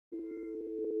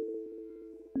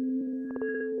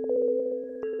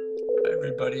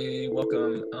everybody.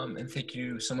 Welcome, and thank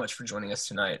you so much for joining us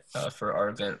tonight for our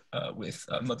event with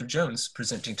Mother Jones,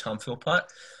 presenting Tom Philpott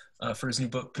for his new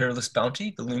book, Perilous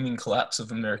Bounty, The Looming Collapse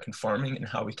of American Farming and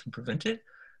How We Can Prevent It.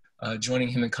 Joining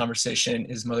him in conversation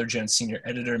is Mother Jones senior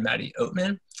editor, Maddie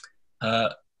Oatman.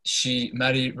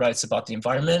 Maddie writes about the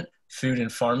environment, food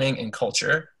and farming, and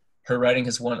culture. Her writing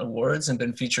has won awards and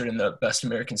been featured in the Best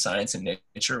American Science and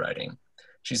Nature Writing.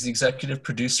 She's the executive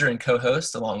producer and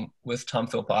co-host, along with Tom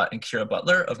Philpott and Kira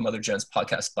Butler, of Mother Jones'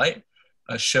 podcast Bite,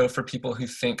 a show for people who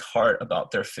think hard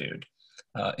about their food.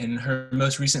 In her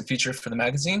most recent feature for the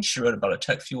magazine, she wrote about a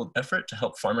tech-fueled effort to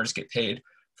help farmers get paid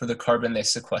for the carbon they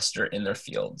sequester in their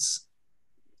fields.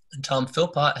 And Tom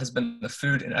Philpott has been the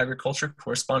food and agriculture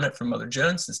correspondent for Mother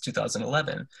Jones since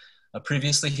 2011.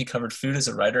 Previously, he covered food as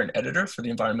a writer and editor for the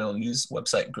environmental news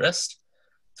website Grist.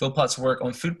 Philpott's work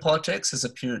on food politics has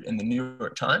appeared in the New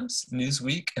York Times,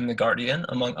 Newsweek, and The Guardian,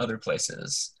 among other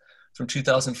places. From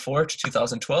 2004 to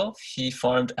 2012, he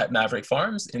farmed at Maverick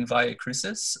Farms in Valle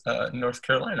Crucis, North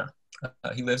Carolina.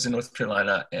 He lives in North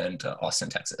Carolina and Austin,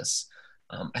 Texas.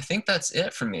 I think that's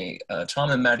it for me.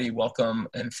 Tom and Maddie, welcome,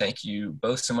 and thank you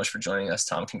both so much for joining us.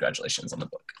 Tom, congratulations on the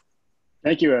book.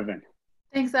 Thank you, Evan.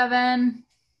 Thanks, Evan.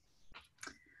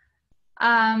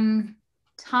 Tom,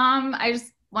 I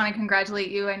just want to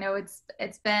congratulate you. I know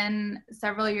it's been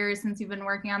several years since you've been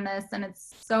working on this, and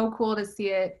it's so cool to see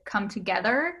it come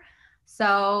together.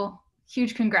 So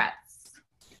huge congrats.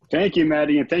 Thank you,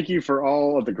 Maddie, and thank you for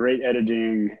all of the great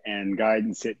editing and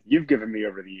guidance that you've given me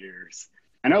over the years.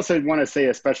 And I also want to say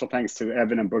a special thanks to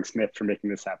Evan and Booksmith for making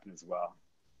this happen as well.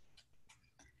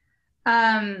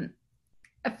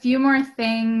 A few more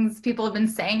things people have been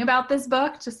saying about this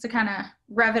book, just to kind of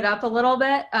rev it up a little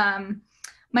bit.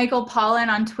 Michael Pollan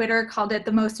on Twitter called it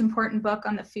the most important book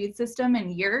on the food system in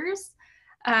years.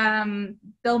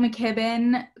 Bill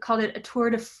McKibben called it a tour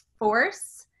de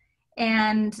force.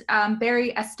 And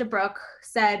Barry Estabrook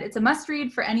said, it's a must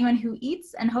read for anyone who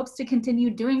eats and hopes to continue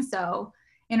doing so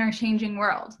in our changing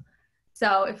world.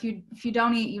 So if you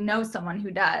don't eat, you know someone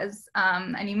who does,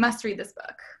 and you must read this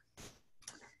book.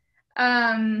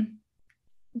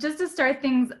 Just to start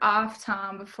things off,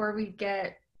 Tom, before we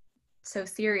get so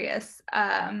serious,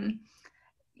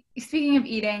 speaking of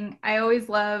eating, I always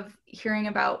love hearing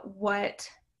about what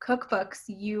cookbooks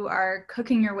you are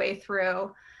cooking your way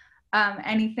through.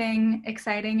 Anything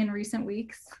exciting in recent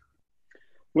weeks?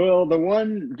 Well, the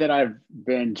one that I've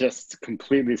been just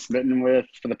completely smitten with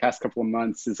for the past couple of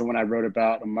months is the one I wrote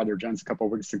about on Mother Jones a couple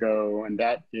of weeks ago, and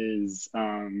that is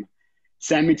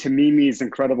Sammy Tamimi's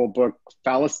incredible book,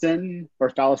 Palestine, I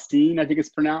think it's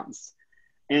pronounced.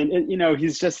 And,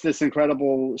 he's just this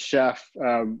incredible chef.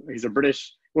 He's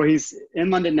he's in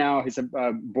London now. He's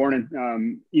born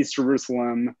in East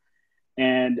Jerusalem,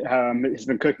 and has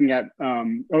been cooking at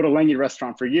Ottolenghi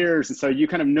restaurant for years. And so you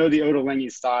kind of know the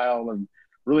Ottolenghi style of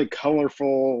really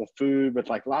colorful food with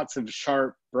like lots of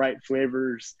sharp, bright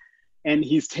flavors. And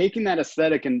he's taking that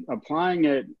aesthetic and applying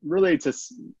it really to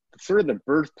sort of the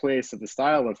birthplace of the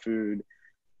style of food,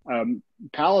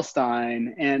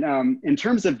 Palestine. And in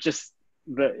terms of just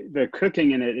the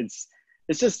cooking in it, it's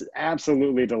just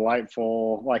absolutely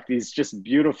delightful. Like these just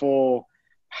beautiful,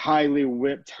 highly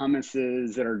whipped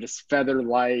hummuses that are just feather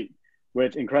light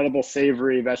with incredible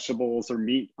savory vegetables or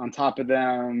meat on top of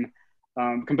them.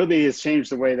 Completely has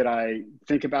changed the way that I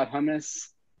think about hummus.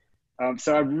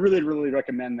 So I really, really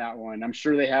recommend that one. I'm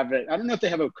sure they have it. I don't know if they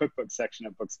have a cookbook section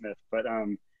at Booksmith,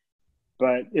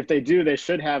 but if they do, they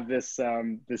should have this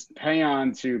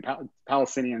paean to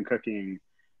Palestinian cooking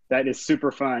that is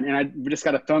super fun. And we just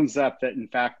got a thumbs up that, in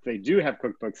fact, they do have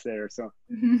cookbooks there. So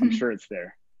I'm sure it's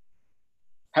there.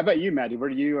 How about you, Maddie? What are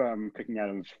you cooking out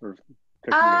of or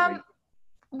cooking lately?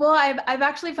 Well, I've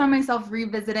actually found myself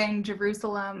revisiting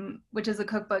Jerusalem, which is a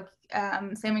cookbook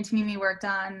Sammy Tamimi worked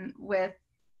on with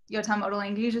Yotam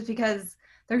Ottolenghi, just because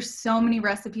there's so many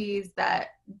recipes that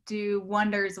do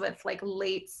wonders with like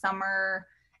late summer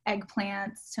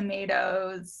eggplants,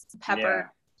 tomatoes,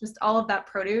 pepper, just all of that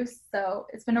produce. So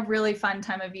it's been a really fun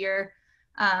time of year.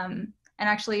 And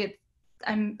actually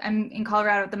I'm in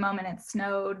Colorado at the moment. It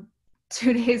snowed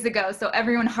 2 days ago. So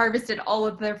everyone harvested all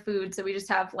of their food. So we just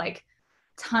have like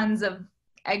tons of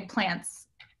eggplants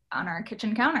on our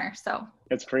kitchen counter. So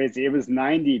that's crazy. It was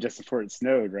 90 just before it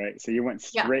snowed, right? So you went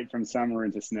straight from summer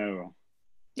into snow.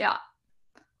 Yeah,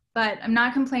 but I'm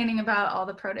not complaining about all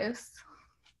the produce.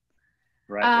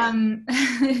 Right.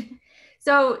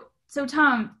 So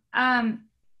Tom,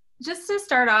 just to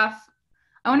start off,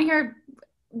 I want to hear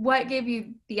what gave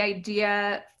you the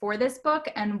idea for this book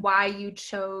and why you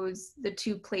chose the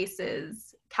two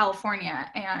places, California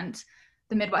and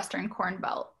the Midwestern Corn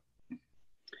Belt.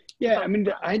 Yeah, I mean,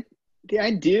 the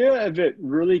idea of it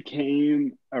really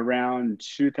came around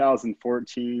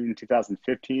 2014,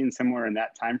 2015, somewhere in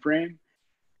that time frame,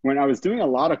 when I was doing a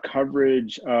lot of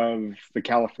coverage of the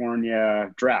California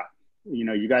drought. You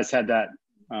know, you guys had that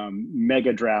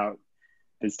mega drought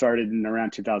that started in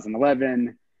around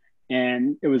 2011,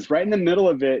 and it was right in the middle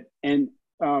of it. And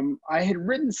I had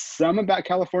written some about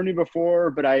California before,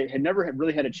 but I had never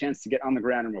really had a chance to get on the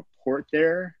ground and report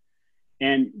there.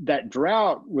 And that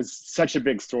drought was such a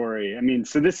big story. I mean,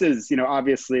 so this is, you know,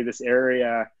 obviously this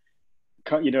area,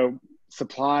 you know,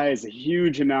 supplies a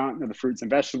huge amount of the fruits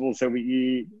and vegetables that we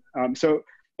eat. So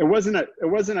it wasn't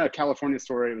a California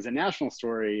story. It was a national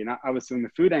story. And I was doing the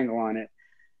food angle on it.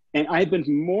 And I've been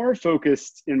more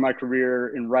focused in my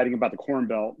career in writing about the Corn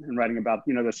Belt and writing about,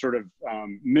 you know, the sort of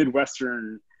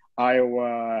Midwestern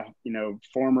Iowa, you know,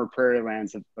 former prairie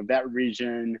lands of that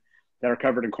region that are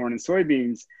covered in corn and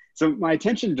soybeans. So my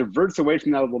attention diverts away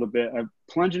from that a little bit. I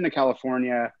plunge into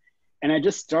California, and I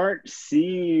just start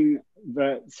seeing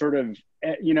the sort of,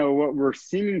 you know, what were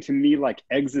seeming to me like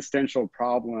existential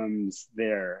problems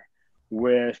there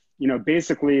with, you know,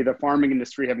 basically the farming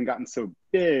industry having gotten so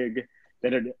big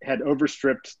that it had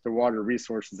overstripped the water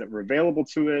resources that were available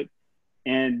to it.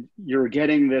 And you're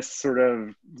getting this sort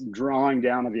of drawing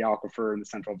down of the aquifer in the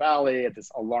Central Valley at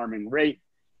this alarming rate,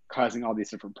 causing all these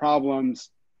different problems.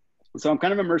 So I'm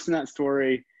kind of immersed in that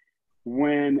story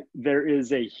when there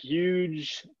is a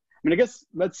huge, I mean, I guess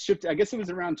let's shift. I guess it was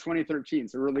around 2013.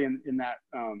 So really in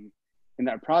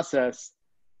that process,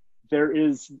 there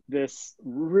is this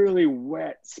really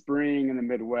wet spring in the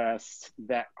Midwest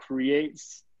that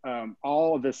creates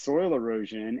all of this soil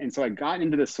erosion. And so I got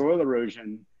into the soil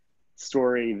erosion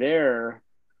story there.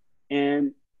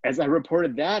 And as I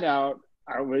reported that out,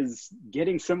 I was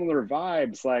getting similar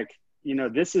vibes like, you know,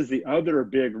 this is the other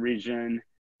big region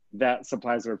that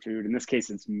supplies our food. In this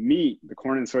case, it's meat. The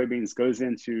corn and soybeans goes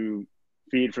into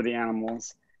feed for the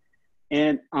animals.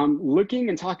 And I'm looking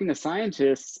and talking to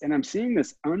scientists, and I'm seeing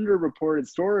this underreported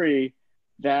story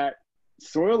that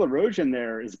soil erosion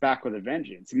there is back with a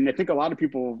vengeance. I mean, I think a lot of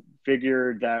people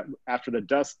figured that after the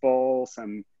Dust Bowl,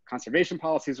 some conservation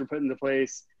policies were put into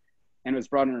place and it was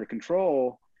brought under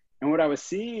control. And what I was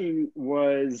seeing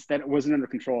was that it wasn't under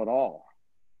control at all.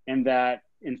 And that,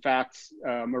 in fact,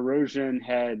 erosion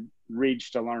had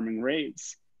reached alarming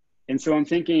rates. And so I'm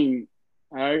thinking,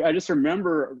 I just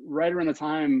remember right around the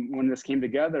time when this came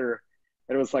together,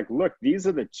 that it was like, look, these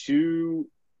are the two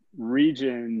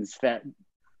regions that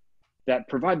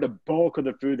provide the bulk of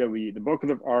the food that we eat, the bulk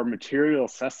of our material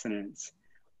sustenance.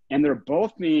 And they're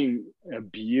both being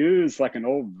abused like an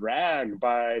old rag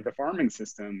by the farming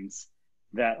systems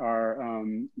that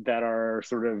are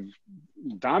sort of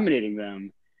dominating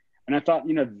them. And I thought,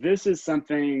 you know, this is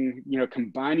something, you know,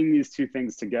 combining these two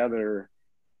things together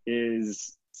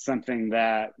is something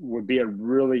that would be a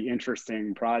really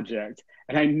interesting project.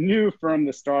 And I knew from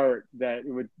the start that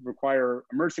it would require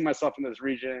immersing myself in those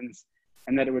regions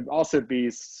and that it would also be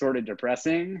sort of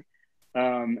depressing.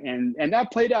 And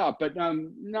that played out, but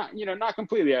not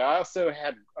completely. I also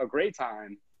had a great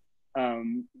time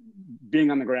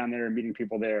being on the ground there and meeting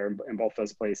people there in both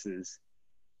those places.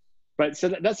 But so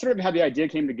that's sort of how the idea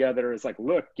came together. Is like,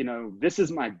 look, you know, this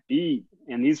is my beat,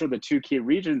 and these are the two key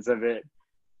regions of it,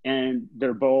 and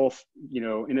they're both, you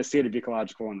know, in a state of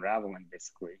ecological unraveling,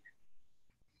 basically.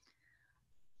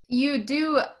 You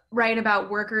do write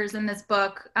about workers in this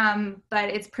book, but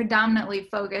it's predominantly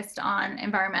focused on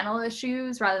environmental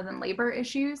issues rather than labor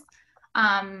issues,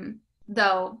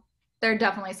 though there are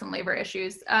definitely some labor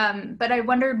issues. But I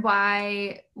wondered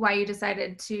why you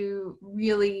decided to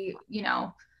really, you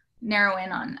know, narrow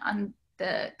in on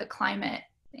the climate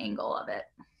angle of it.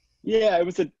 Yeah,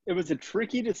 it was a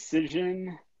tricky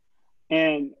decision.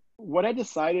 And what I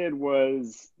decided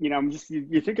was, you know,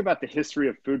 you think about the history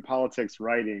of food politics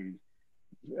writing,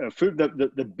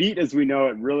 the beat as we know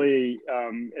it really,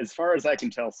 as far as I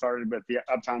can tell, started with the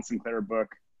Upton Sinclair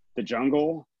book, The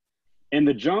Jungle. And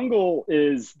The Jungle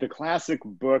is the classic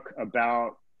book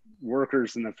about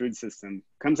workers in the food system.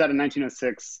 Comes out in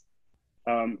 1906.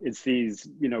 It's these,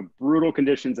 you know, brutal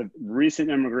conditions of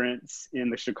recent immigrants in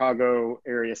the Chicago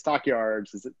area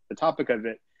stockyards is the topic of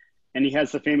it. And he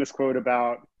has the famous quote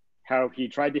about how he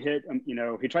tried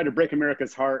to break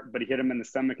America's heart, but he hit him in the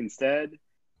stomach instead.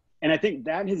 And I think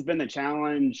that has been the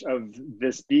challenge of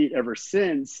this beat ever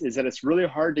since, is that it's really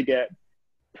hard to get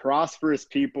prosperous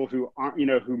people who aren't, you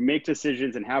know, who make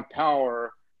decisions and have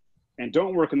power and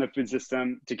don't work in the food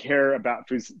system to care about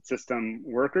food system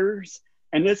workers.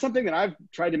 And it's something that I've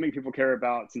tried to make people care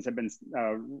about since I've been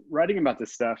writing about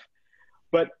this stuff.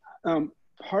 But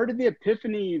part of the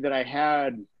epiphany that I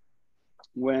had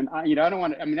when I don't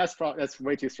want to, I mean, that's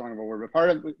way too strong of a word, but part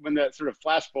of when that sort of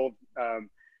flashbulb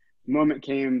moment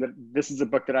came that this is a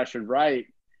book that I should write,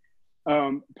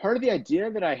 part of the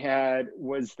idea that I had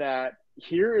was that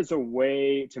here is a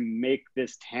way to make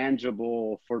this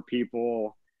tangible for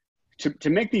people, to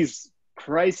make these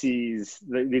crises,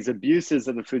 these abuses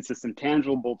of the food system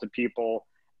tangible to people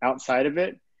outside of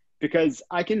it. Because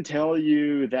I can tell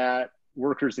you that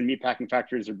workers in meatpacking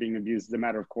factories are being abused as a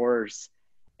matter of course,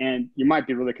 and you might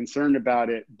be really concerned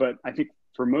about it. But I think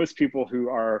for most people who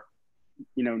are,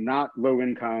 not low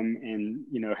income and,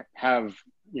 have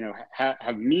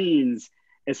means,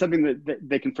 it's something that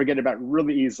they can forget about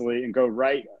really easily and go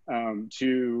right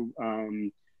to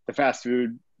the fast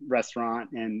food restaurant.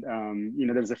 And,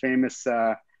 there's a famous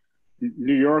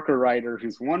New Yorker writer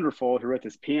who's wonderful, who wrote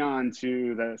this paean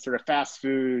to the sort of fast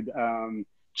food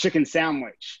chicken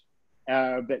sandwich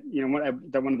that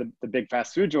one of the big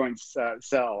fast food joints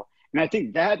sell. And I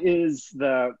think that is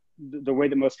the way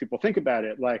that most people think about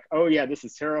it. Like, oh yeah, this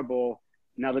is terrible.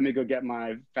 Now let me go get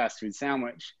my fast food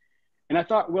sandwich. And I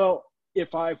thought, well,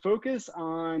 if I focus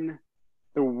on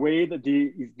the way that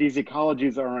these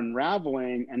ecologies are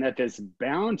unraveling, and that this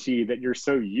bounty that you're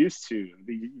so used to,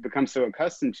 that you become so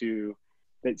accustomed to,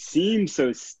 that seems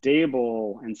so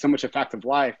stable and so much a fact of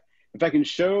life, if I can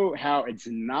show how it's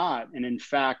not, and in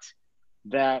fact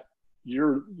that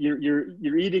you're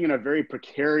eating in a very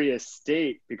precarious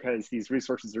state because these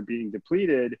resources are being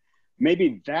depleted,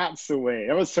 maybe that's the way.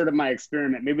 That was sort of my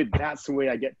experiment. Maybe that's the way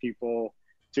I get people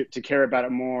to care about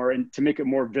it more and to make it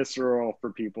more visceral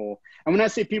for people. And when I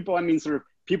say people, I mean sort of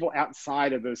people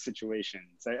outside of those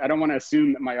situations. I don't want to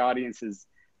assume that my audience is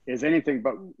anything,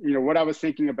 but what I was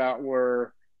thinking about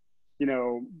were,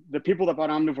 the people that bought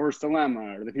Omnivore's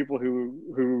Dilemma, or the people who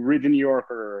read the New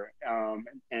Yorker,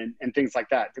 and things like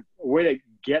that. A way to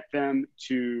get them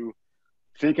to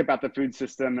think about the food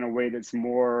system in a way that's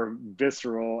more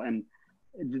visceral, and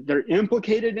they're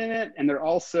implicated in it, and they're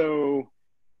also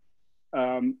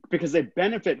because they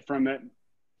benefit from it,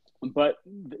 but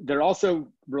they're also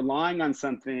relying on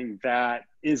something that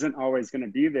isn't always going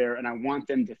to be there. And I want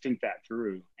them to think that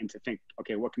through and to think,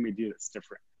 okay, what can we do that's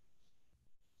different?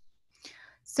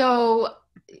 So,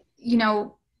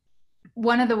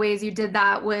 one of the ways you did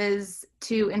that was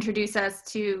to introduce us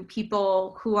to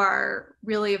people who are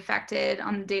really affected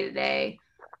on the day-to-day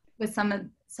with some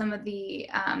of the,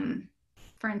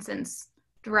 for instance,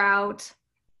 drought,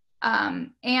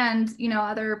 and,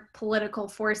 other political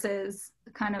forces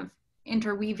kind of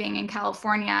interweaving in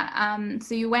California.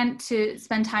 So you went to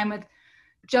spend time with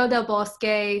Joe Del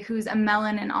Bosque, who's a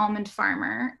melon and almond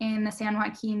farmer in the San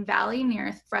Joaquin Valley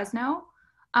near Fresno.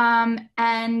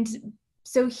 And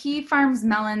so he farms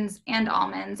melons and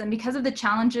almonds. And because of the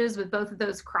challenges with both of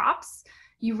those crops,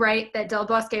 you write that Del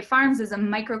Bosque Farms is a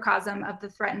microcosm of the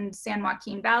threatened San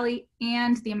Joaquin Valley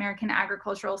and the American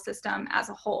agricultural system as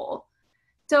a whole.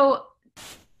 So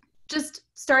just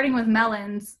starting with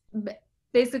melons,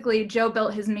 basically Joe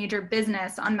built his major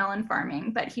business on melon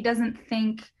farming, but he doesn't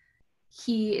think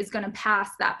he is going to pass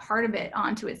that part of it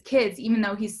on to his kids, even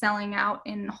though he's selling out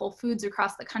in Whole Foods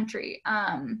across the country.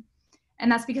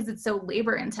 And that's because it's so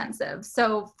labor intensive.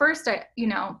 So first, I,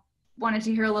 wanted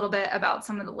to hear a little bit about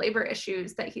some of the labor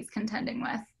issues that he's contending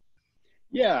with.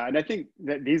 Yeah, and I think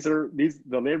that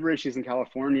the labor issues in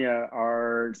California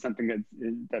are something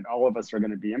that all of us are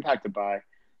going to be impacted by.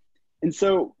 And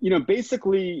so,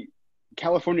 basically,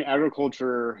 California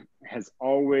agriculture has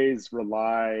always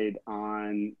relied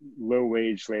on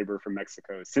low-wage labor from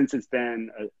Mexico since it's been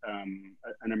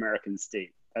an American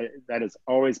state. That has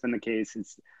always been the case.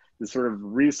 It's the sort of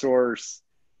resource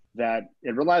that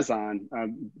it relies on.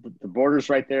 The border's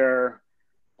right there.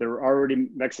 There were already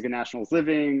Mexican nationals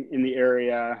living in the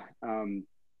area,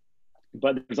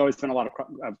 but there's always been a lot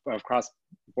of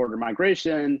cross-border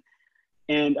migration,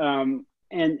 and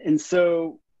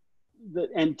so.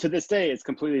 And to this day, it's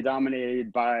completely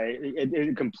dominated by,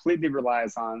 it completely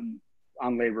relies on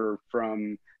labor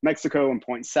from Mexico and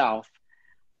points south.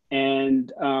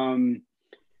 And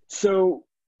so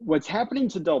what's happening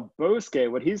to Del Bosque,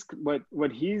 what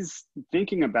he's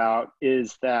thinking about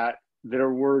is that there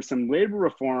were some labor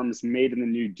reforms made in the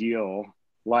New Deal,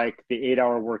 like the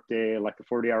 8-hour workday, like the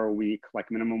 40-hour week, like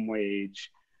minimum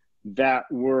wage, that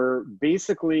were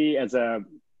basically as a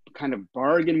kind of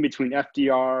bargain between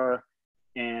FDR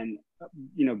and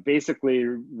basically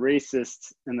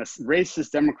racist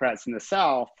Democrats in the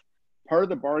South. Part of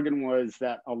the bargain was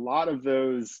that a lot of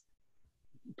those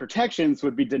protections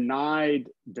would be denied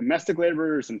domestic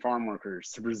laborers and farm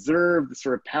workers to preserve the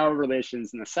sort of power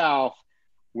relations in the South,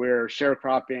 where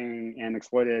sharecropping and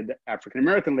exploited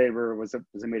African-American labor was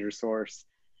a major source.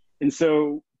 And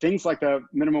so things like the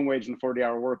minimum wage and the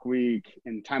 40-hour work week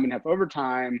and time and a half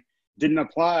overtime didn't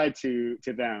apply to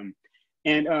them.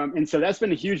 And so that's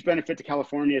been a huge benefit to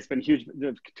California. It's been huge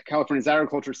to California's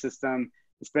agriculture system.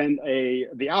 It's been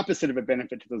the opposite of a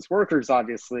benefit to those workers,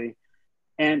 obviously.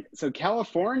 And so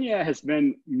California has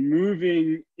been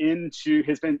moving its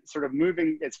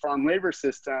farm labor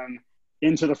system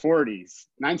into the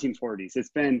 1940s. It's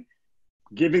been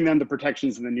giving them the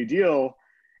protections of the New Deal.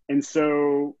 And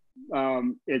so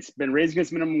it's been raising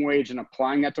its minimum wage and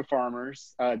applying that to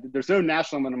farmers. There's no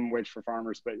national minimum wage for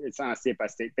farmers, but it's on a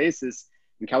state-by-state basis.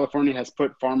 And California has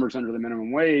put farmers under the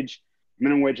minimum wage.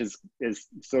 Minimum wage is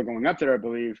still going up there, I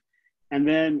believe. And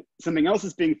then something else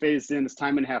is being phased in is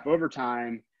time and a half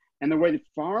overtime. And the way that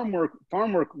farm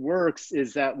work works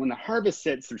is that when the harvest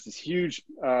hits, there's this huge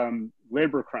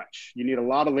labor crunch. You need a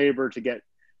lot of labor to get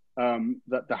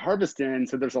the harvest in.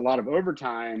 So there's a lot of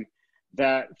overtime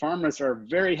that farmers are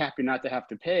very happy not to have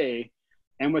to pay.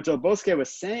 And what Del Bosque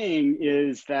was saying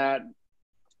is that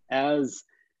as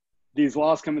these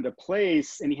laws come into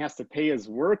place and he has to pay his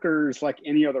workers like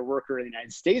any other worker in the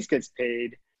United States gets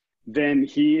paid, then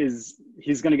he's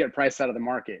going to get priced out of the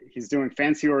market. He's doing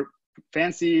fancy,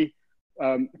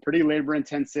 pretty labor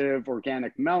intensive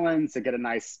organic melons to get a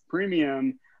nice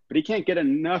premium, but he can't get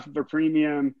enough of a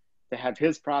premium to have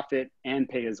his profit and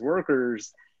pay his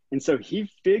workers. And so he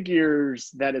figures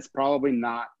that it's probably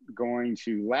not going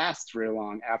to last very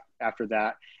long after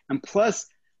that. And plus,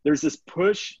 there's this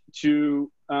push to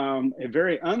a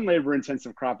very unlabor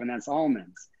intensive crop, and that's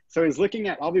almonds. So he's looking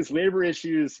at all these labor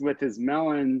issues with his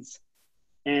melons,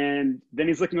 and then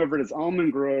he's looking over at his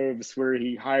almond groves where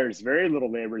he hires very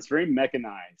little labor. It's very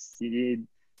mechanized. You need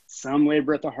some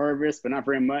labor at the harvest, but not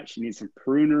very much. You need some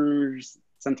pruners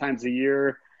sometimes a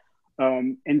year.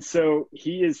 And so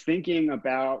he is thinking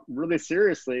about really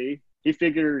seriously, he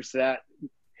figures that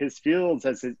his fields,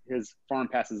 as his farm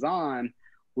passes on,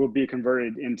 will be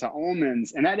converted into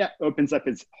almonds. And that opens up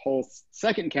his whole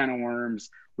second can of worms,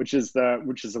 which is the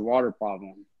water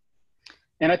problem.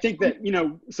 And I think that,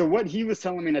 so what he was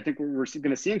telling me, and I think what we're going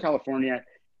to see in California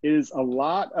is a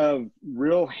lot of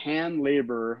real hand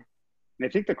labor. And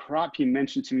I think the crop he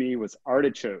mentioned to me was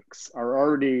artichokes are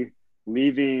already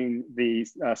leaving the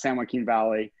San Joaquin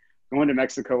Valley, going to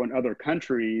Mexico and other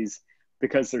countries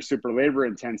because they're super labor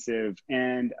intensive.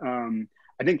 And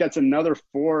I think that's another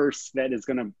force that is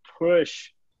going to push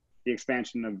the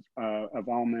expansion of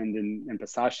almond and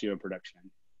pistachio production.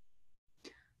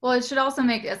 Well, it should also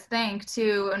make us think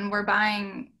too, and we're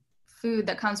buying food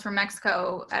that comes from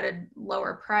Mexico at a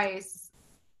lower price,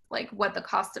 like what the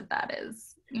cost of that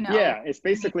is. Yeah, it's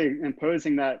basically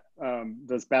imposing that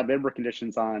those bad labor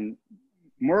conditions on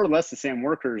more or less the same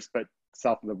workers, but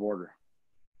south of the border.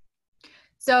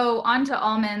 So on to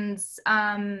almonds.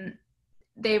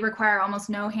 They require almost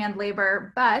no hand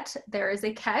labor, but there is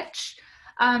a catch.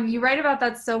 You write about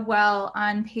that so well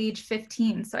on page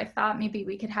 15. So I thought maybe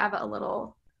we could have a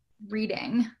little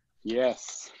reading.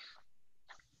 Yes.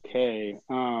 Okay.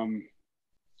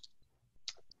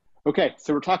 Okay,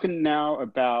 so we're talking now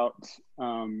about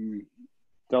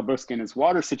Del Bosque and his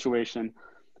water situation.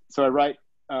 So I write,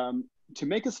 to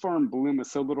make his farm bloom with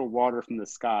so little water from the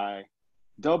sky,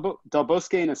 Del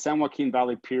Bosque and his San Joaquin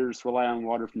Valley peers rely on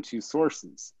water from two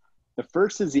sources. The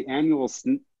first is the annual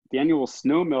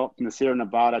snow melt from the Sierra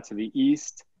Nevada to the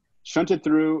east, shunted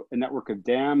through a network of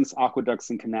dams, aqueducts,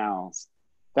 and canals.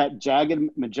 That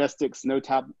jagged, majestic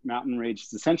snow-topped mountain range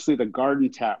is essentially the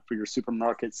garden tap for your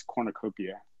supermarket's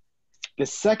cornucopia. The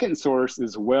second source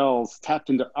is wells tapped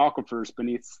into aquifers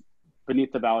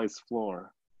beneath the valley's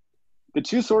floor. The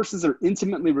two sources are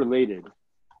intimately related.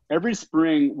 Every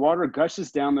spring, water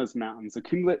gushes down those mountains,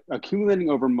 accumulating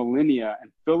over millennia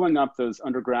and filling up those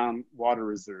underground water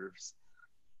reserves.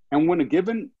 And when a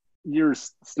given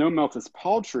year's snowmelt is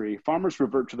paltry, farmers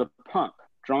revert to the pump,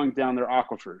 drawing down their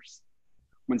aquifers.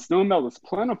 When snowmelt is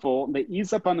plentiful, they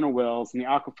ease up on their wells and the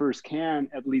aquifers can,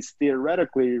 at least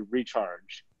theoretically,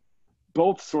 recharge.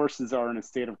 Both sources are in a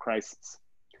state of crisis.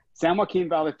 San Joaquin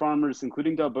Valley farmers,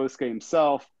 including Del Bosque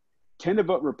himself, tend to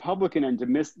vote Republican and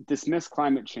dismiss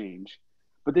climate change,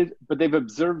 but they've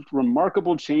observed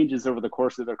remarkable changes over the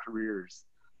course of their careers.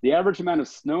 The average amount of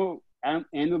snow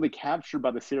annually captured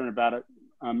by the Sierra Nevada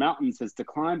mountains has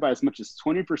declined by as much as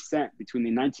 20% between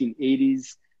the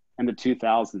 1980s and the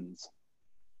 2000s.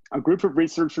 A group of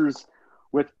researchers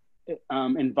with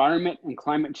Environment and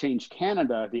Climate Change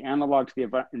Canada, the analog to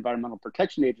the Environmental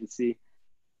Protection Agency,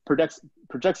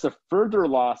 projects a further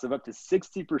loss of up to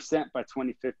 60% by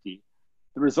 2050,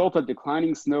 the result of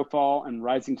declining snowfall and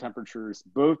rising temperatures,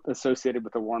 both associated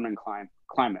with a warming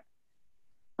climate.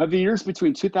 Of the years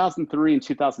between 2003 and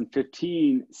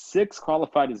 2015, 6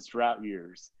 qualified as drought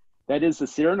years. That is, the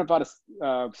Sierra Nevada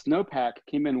snowpack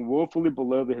came in woefully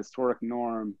below the historic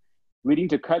norm, leading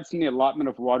to cuts in the allotment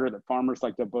of water that farmers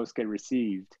like Del Bosque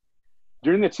received.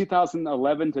 During the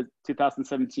 2011 to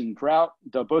 2017 drought,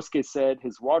 Del Bosque said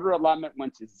his water allotment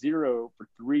went to 0 for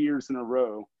 3 years in a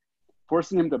row,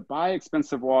 forcing him to buy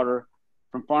expensive water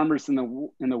from farmers in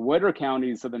the wetter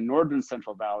counties of the northern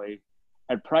Central Valley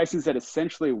at prices that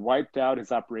essentially wiped out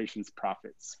his operations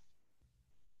profits.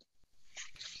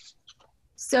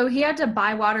 So he had to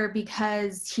buy water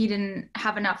because he didn't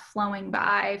have enough flowing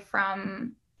by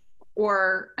from,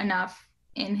 or enough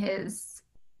in his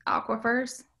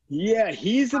aquifers? Yeah,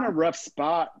 he's in a rough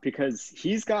spot because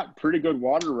he's got pretty good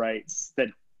water rights that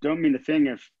don't mean a thing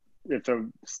if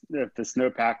the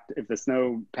snowpack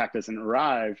doesn't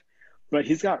arrive, but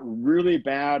he's got really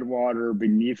bad water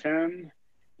beneath him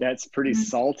that's pretty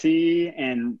salty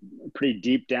and pretty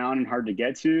deep down and hard to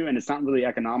get to, and it's not really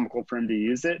economical for him to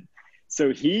use it.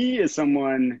 So he is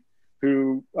someone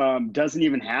who doesn't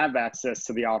even have access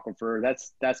to the aquifer.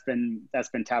 That's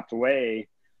been tapped away.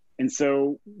 And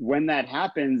so when that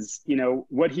happens, you know,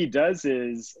 what he does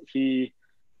is he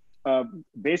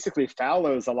basically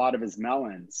fallows a lot of his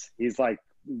melons. He's like,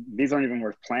 these aren't even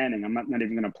worth planting. I'm not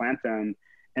even going to plant them,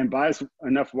 and buys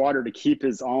enough water to keep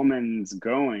his almonds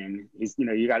going. He's, you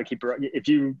know, you got to keep,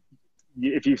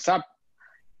 if you stop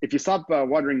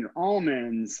watering your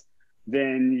almonds,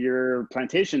 then your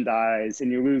plantation dies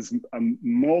and you lose a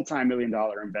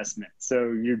multi-million-dollar investment.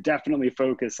 So you're definitely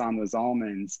focused on those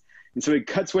almonds. And so he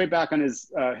cuts way back on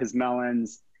his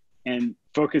melons and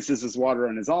focuses his water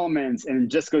on his almonds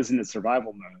and just goes into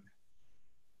survival mode.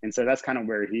 And so that's kind of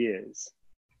where he is.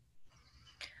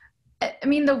 I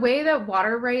mean, the way that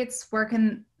water rights work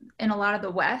in a lot of the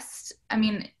West, I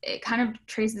mean, it kind of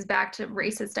traces back to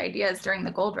racist ideas during the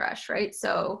gold rush, right?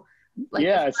 So like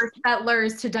the first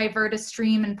settlers to divert a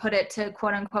stream and put it to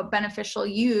quote unquote beneficial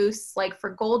use, like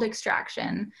for gold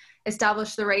extraction,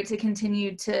 established the right to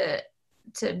continue to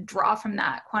draw from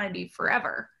that quantity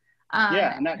forever.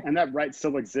 And that right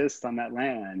still exists on that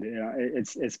land. You know,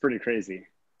 it's pretty crazy.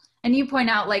 And you point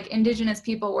out like indigenous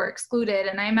people were excluded,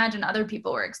 and I imagine other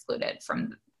people were excluded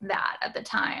from that at the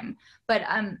time. But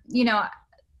you know,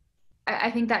 I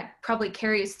think that probably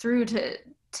carries through to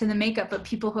the makeup of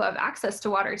people who have access to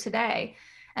water today.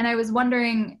 And I was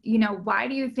wondering, you know, why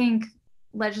do you think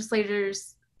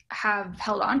legislators have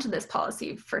held on to this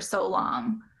policy for so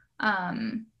long?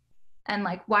 And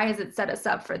like, why has it set us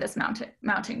up for this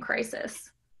mounting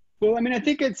crisis? Well, I mean, I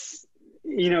think it's,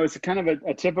 you know, it's kind of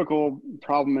a typical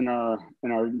problem in our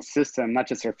system, not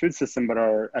just our food system, but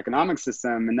our economic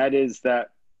system. And that is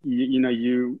that,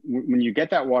 when you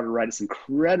get that water right, it's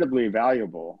incredibly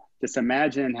valuable. Just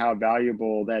imagine how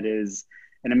valuable that is.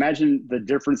 And imagine the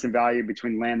difference in value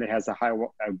between land that has a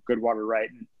good water right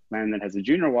and land that has a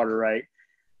junior water right.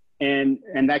 And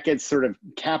that gets sort of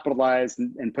capitalized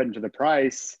and put into the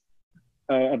price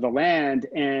of the land.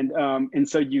 And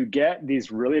so you get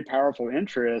these really powerful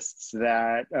interests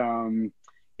that,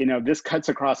 you know, this cuts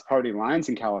across party lines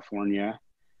in California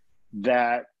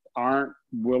that aren't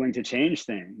willing to change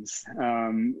things.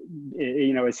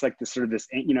 You know, it's like this sort of this,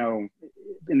 you know,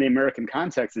 in the American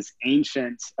context, this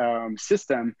ancient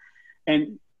system.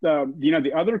 And, you know,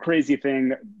 the other crazy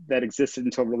thing that existed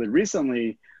until really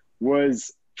recently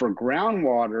was for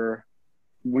groundwater.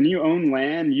 When you own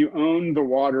land, you own the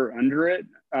water under it,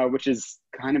 which is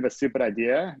kind of a stupid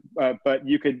idea. But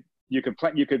you could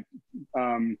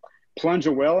plunge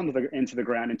a well into the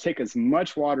ground and take as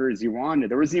much water as you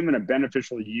wanted. There wasn't even a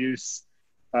beneficial use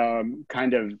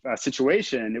kind of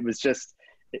situation. It was just,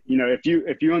 you know, if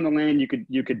you own the land,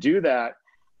 you could do that.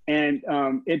 And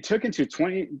it took into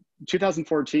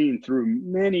 2014 through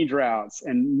many droughts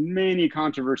and many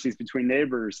controversies between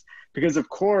neighbors, because of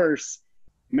course,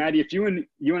 Maddie, if you and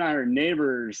I are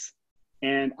neighbors,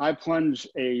 and I plunge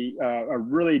a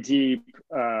really deep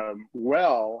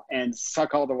well and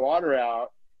suck all the water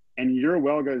out, and your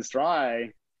well goes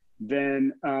dry,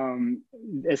 then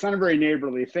it's not a very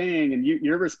neighborly thing. And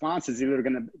your response is either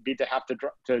going to be to have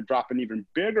to drop an even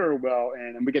bigger well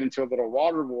in, and we get into a little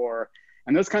water war.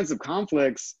 And those kinds of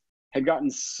conflicts had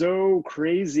gotten so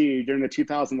crazy during the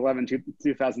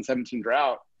 2011-2017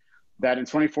 drought that in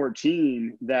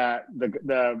 2014, that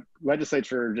the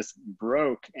legislature just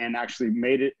broke and actually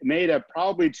made a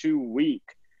probably too weak,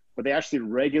 but they actually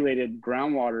regulated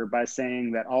groundwater by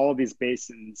saying that all of these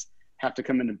basins have to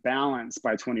come into balance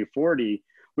by 2040,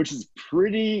 which is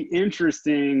pretty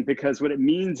interesting, because what it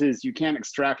means is you can't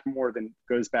extract more than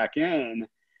goes back in.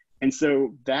 And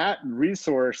so that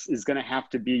resource is going to have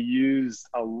to be used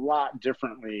a lot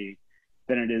differently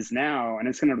than it is now. And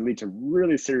it's going to lead to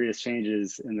really serious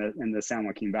changes in the San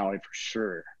Joaquin Valley for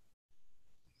sure.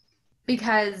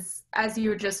 Because as you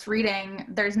were just reading,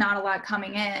 there's not a lot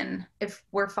coming in if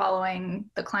we're following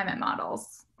the climate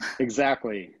models.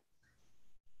 Exactly.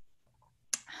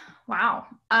 Wow.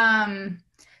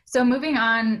 So moving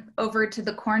on over to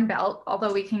the Corn Belt,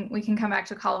 although we can come back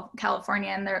to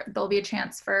California, and there'll be a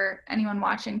chance for anyone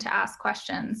watching to ask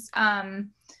questions.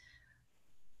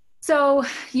 So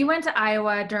you went to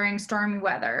Iowa during stormy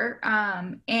weather,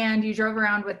 and you drove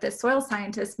around with this soil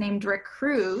scientist named Rick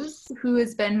Cruz, who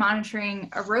has been monitoring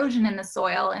erosion in the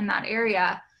soil in that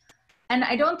area. And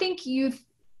I don't think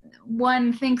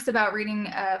one thinks about reading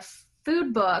a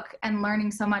food book and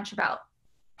learning so much about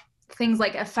things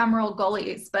like ephemeral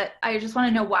gullies, but I just want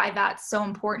to know why that's so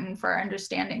important for our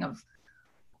understanding of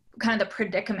kind of the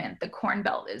predicament the Corn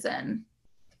Belt is in.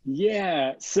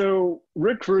 Yeah, so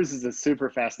Rick Cruz is a super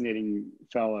fascinating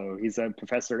fellow. He's a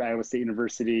professor at Iowa State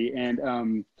University.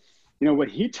 And, what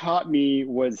he taught me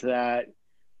was that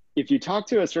if you talk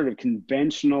to a sort of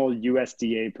conventional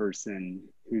USDA person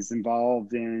who's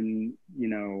involved in,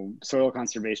 soil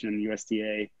conservation in the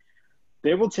USDA,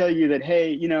 they will tell you that,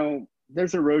 hey,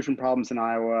 there's erosion problems in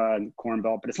Iowa and Corn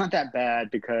Belt, but it's not that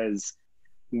bad because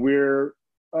we're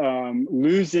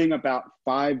losing about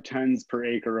 5 tons per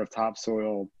acre of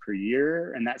topsoil per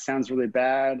year. And that sounds really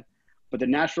bad, but the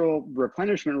natural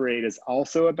replenishment rate is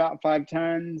also about 5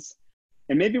 tons.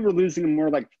 And maybe we're losing more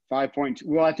like 5.2.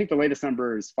 Well, I think the latest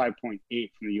number is 5.8 from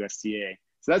the USDA.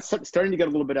 So that's starting to get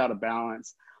a little bit out of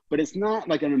balance, but it's not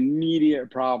like an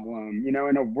immediate problem. In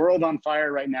a world on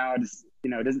fire right now,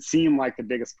 it doesn't seem like the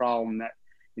biggest problem that,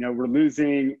 we're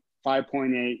losing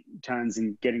 5.8 tons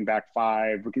and getting back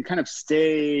 5. We can kind of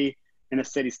stay in a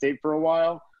steady state for a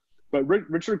while. But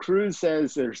Richard Cruz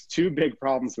says there's 2 big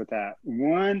problems with that.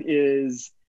 One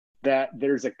is that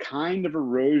there's a kind of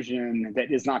erosion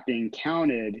that is not being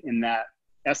counted in that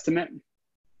estimate.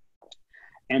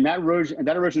 And that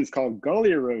erosion is called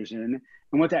gully erosion.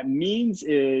 And what that means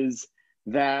is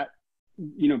that,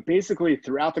 basically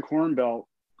throughout the Corn Belt,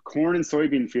 corn and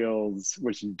soybean fields,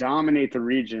 which dominate the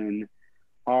region,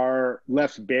 are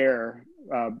left bare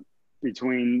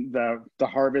between the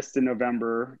harvest in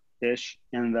November-ish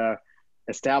and the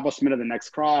establishment of the next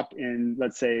crop in,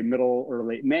 let's say, middle or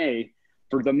late May.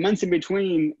 For the months in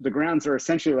between, the grounds are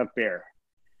essentially left bare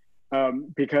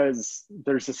because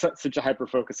there's such a hyper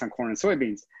focus on corn and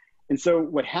soybeans. And so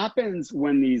what happens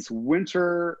when these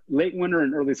late winter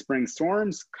and early spring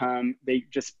storms come, they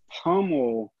just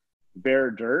pummel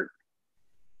bare dirt,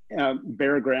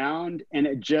 bare ground, and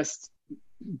it just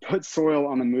puts soil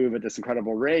on the move at this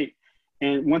incredible rate.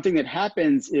 And one thing that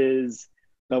happens is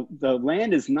the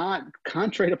land is not,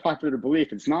 contrary to popular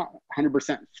belief, it's not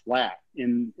 100% flat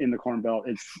in the Corn Belt.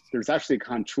 There's actually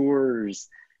contours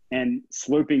and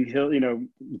sloping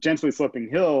gently sloping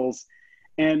hills.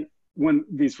 And when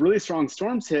these really strong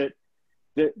storms hit,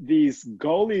 these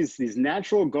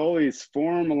natural gullies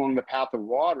form along the path of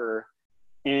water,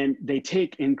 and they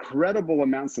take incredible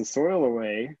amounts of soil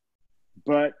away,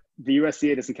 but the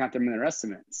USDA doesn't count them in their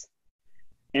estimates.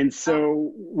 And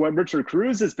so what Richard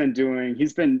Cruz has been doing,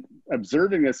 he's been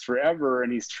observing this forever,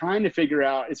 and he's trying to figure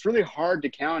out, it's really hard to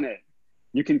count it.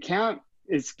 You can count,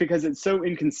 it's because it's so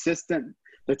inconsistent.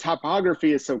 The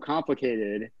topography is so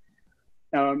complicated.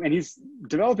 And he's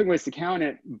developing ways to count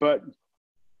it, but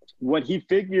what he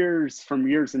figures from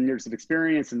years and years of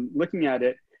experience and looking at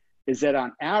it is that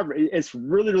on average, it's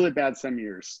really, really bad some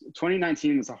years.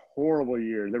 2019 was a horrible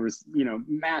year. There was,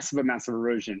 massive amounts of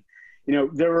erosion.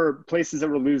 There were places that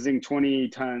were losing 20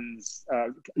 tons,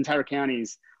 entire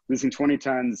counties losing 20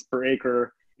 tons per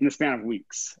acre in the span of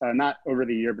weeks, not over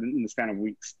the year, but in the span of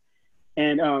weeks.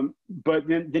 And, but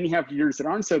then you have years that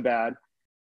aren't so bad.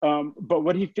 But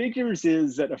what he figures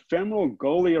is that ephemeral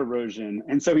gully erosion,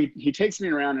 and so he takes me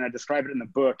around, and I describe it in the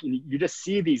book, and you just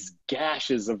see these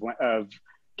gashes of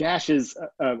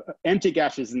empty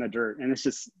gashes in the dirt, and it's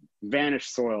just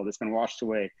vanished soil that's been washed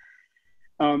away.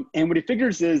 And what he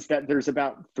figures is that there's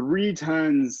about 3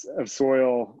 tons of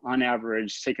soil on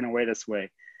average taken away this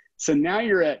way. So now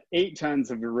you're at 8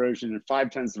 tons of erosion and 5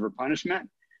 tons of replenishment.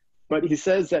 But he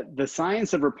says that the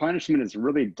science of replenishment is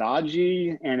really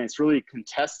dodgy and it's really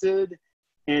contested.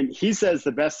 And he says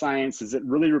the best science is it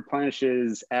really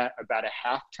replenishes at about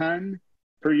 0.5 ton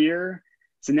per year.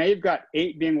 So now you've got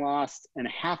 8 being lost and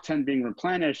 0.5 ton being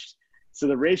replenished. So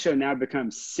the ratio now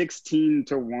becomes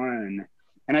 16-1.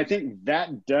 And I think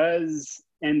that does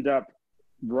end up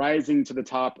rising to the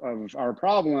top of our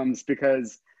problems,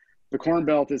 because the Corn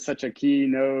Belt is such a key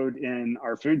node in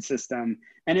our food system.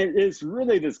 And it is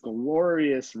really this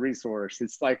glorious resource.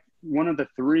 It's like one of the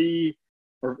 3,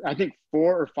 or I think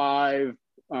 4 or 5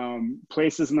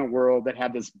 places in the world that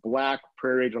have this black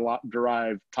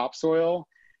prairie-derived topsoil.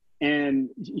 And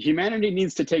humanity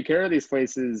needs to take care of these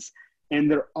places, and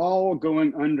they're all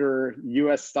going under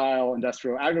US-style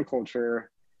industrial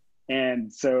agriculture.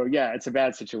 And so, yeah, it's a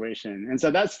bad situation. And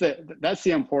so that's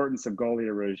the importance of gully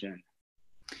erosion.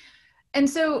 And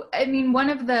so, I mean, one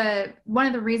of the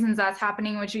reasons that's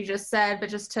happening, which you just said, but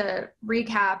just to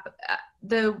recap,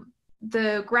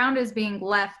 the ground is being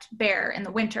left bare in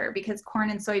the winter because corn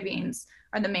and soybeans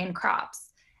are the main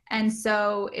crops. And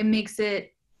so it makes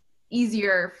it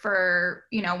easier for,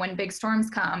 you know, when big storms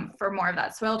come, for more of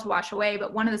that soil to wash away.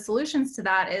 But one of the solutions to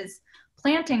that is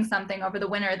planting something over the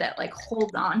winter that like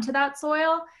holds on to that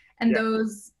soil. And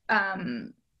those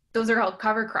are called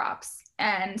cover crops.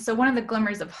 And so one of the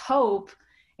glimmers of hope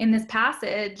in this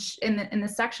passage, in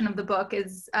this section of the book,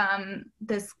 is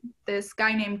this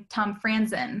guy named Tom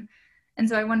Franzen. And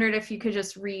so I wondered if you could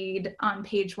just read on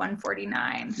page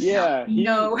 149. Yeah.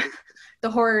 The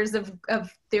horrors of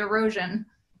the erosion.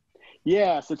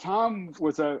 Yeah, so Tom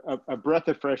was a breath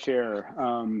of fresh air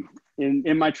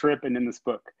in my trip and in this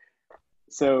book.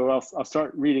 So I'll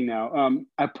start reading now.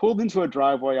 I pulled into a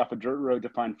driveway off a dirt road to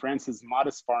find France's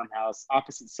modest farmhouse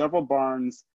opposite several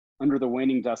barns under the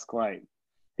waning dusk light.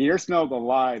 The air smelled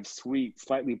alive, sweet,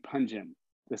 slightly pungent.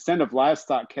 The scent of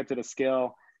livestock kept at a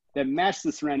scale that matched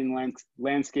the surrounding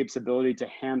landscape's ability to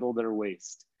handle their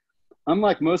waste.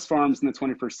 Unlike most farms in the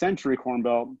 21st century Corn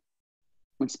Belt,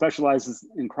 which specializes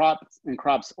in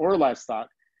crops or livestock,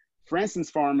 Franzen's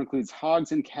farm includes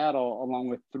hogs and cattle, along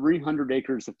with 300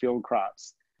 acres of field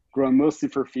crops, grown mostly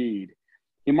for feed.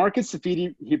 He markets the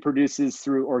feed he produces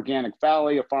through Organic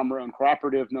Valley, a farmer-owned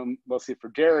cooperative known mostly for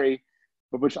dairy,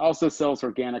 but which also sells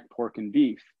organic pork and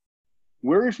beef.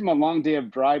 Weary from a long day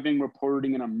of driving,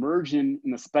 reporting, and immersion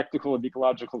in the spectacle of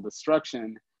ecological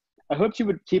destruction, I hoped he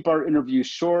would keep our interview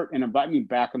short and invite me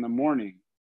back in the morning.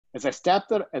 As I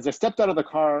stepped out of the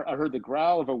car, I heard the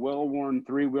growl of a well-worn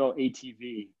 3-wheel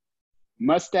ATV.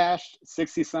 Mustached,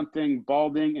 60-something,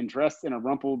 balding, and dressed in a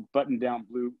rumpled button-down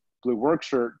blue work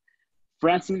shirt,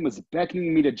 Franzen was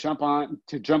beckoning me to jump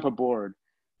aboard.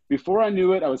 Before I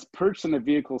knew it, I was perched on the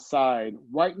vehicle's side,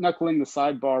 white-knuckling the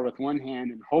sidebar with one hand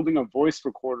and holding a voice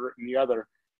recorder in the other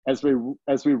as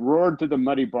we roared through the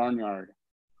muddy barnyard.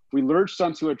 We lurched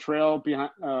onto a trail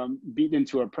beaten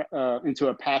into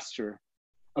a pasture.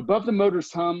 Above the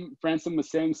motor's hum, Franzen was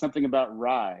saying something about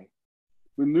rye.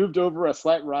 We moved over a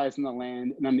slight rise in the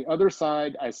land, and on the other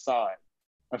side, I saw it.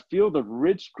 A field of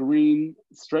rich green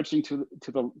stretching to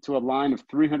a line of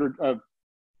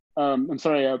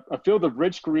a field of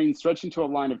rich green stretching to a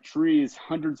line of trees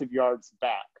hundreds of yards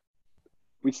back.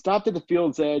 We stopped at the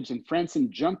field's edge, and Franzen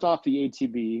jumped off the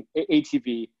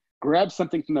ATV, grabbed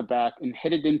something from the back, and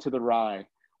headed into the rye,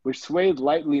 which swayed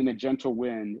lightly in the gentle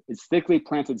wind, its thickly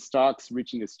planted stalks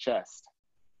reaching his chest.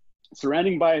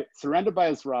 Surrounded by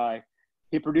his rye,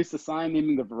 he produced a sign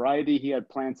naming the variety he had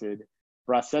planted,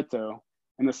 Braceto,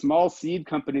 and the small seed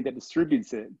company that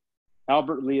distributes it,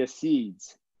 Albert Leah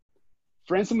Seeds.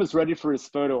 Franzen was ready for his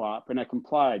photo op, and I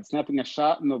complied, snapping a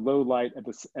shot in the low light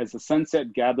as the sunset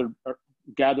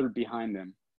gathered behind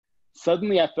them.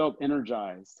 Suddenly, I felt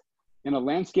energized. In a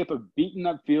landscape of beaten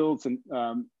up fields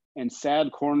and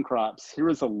sad corn crops, here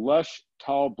was a lush,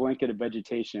 tall blanket of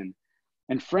vegetation.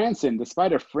 And Franzen,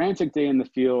 despite a frantic day in the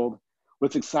field,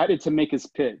 was excited to make his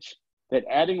pitch that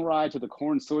adding rye to the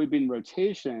corn-soybean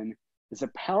rotation is a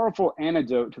powerful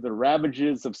antidote to the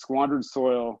ravages of squandered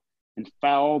soil and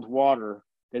fouled water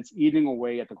that's eating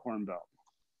away at the Corn Belt.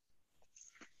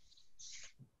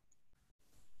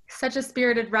 Such a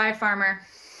spirited rye farmer.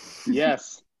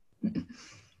 Yes.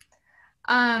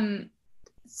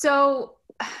 So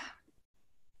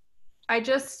I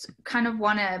just kind of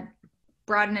want to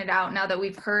broaden it out now that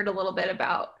we've heard a little bit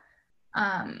about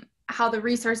how the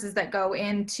resources that go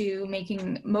into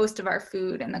making most of our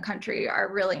food in the country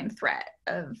are really in threat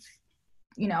of,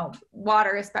 you know,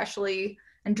 water especially,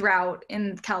 and drought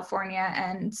in California,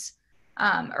 and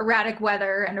erratic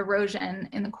weather and erosion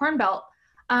in the Corn Belt.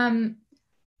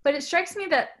 But it strikes me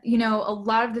that, you know, a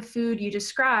lot of the food you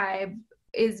describe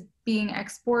is being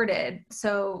exported.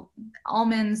 So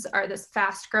almonds are this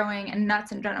fast growing, and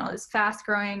nuts in general is fast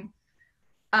growing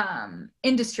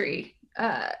industry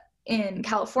in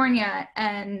California.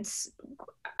 And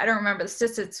I don't remember the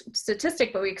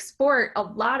statistic, but we export a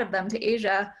lot of them to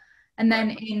Asia. And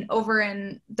then over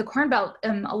in the Corn Belt,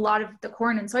 a lot of the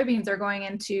corn and soybeans are going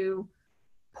into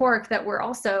pork that we're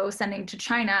also sending to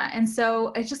China. And so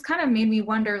it just kind of made me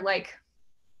wonder, like,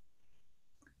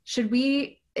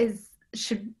 is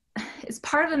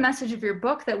part of the message of your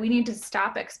book that we need to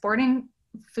stop exporting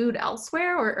food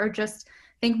elsewhere, or just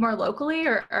think more locally,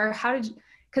 or how did you,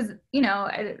 because, you know,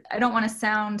 I don't want to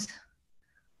sound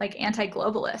like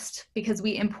anti-globalist because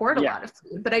we import a lot of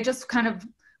food, but I just kind of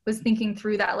was thinking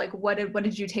through that, like, what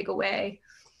did you take away?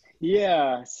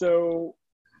 Yeah, so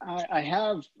I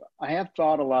have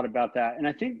thought a lot about that, and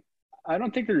I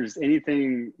don't think there's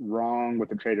anything wrong with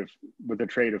the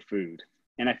trade of food.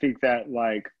 And I think that,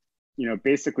 like, you know,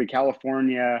 basically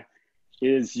California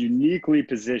is uniquely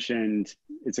positioned.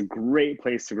 It's a great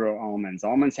place to grow almonds.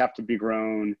 Almonds have to be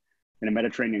grown in a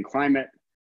Mediterranean climate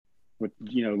with,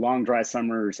 you know, long dry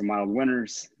summers and mild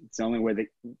winters. It's the only way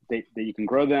that you can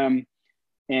grow them.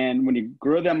 And when you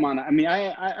grow them on, I mean,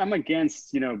 I'm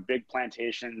against, you know, big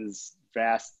plantations,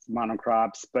 vast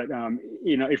monocrops, but,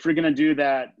 you know, if you're going to do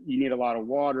that, you need a lot of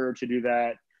water to do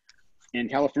that. And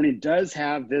California does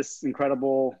have this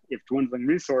incredible, if dwindling,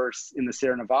 resource in the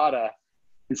Sierra Nevada.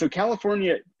 And so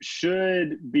California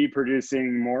should be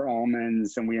producing more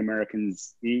almonds than we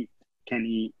Americans can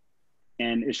eat.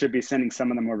 And it should be sending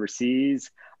some of them overseas.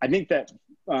 I think that,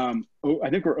 I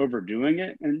think we're overdoing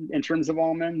it in terms of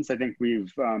almonds. I think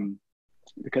we've,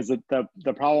 because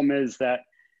the problem is that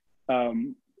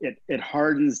it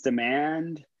hardens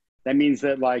demand. That means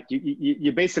that, like,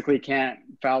 you basically can't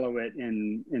fallow it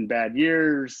in bad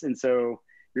years. And so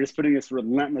you're just putting this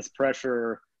relentless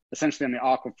pressure essentially on the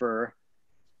aquifer.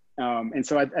 And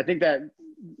so I think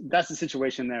that's the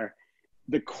situation there.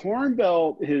 The Corn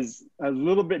Belt is a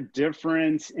little bit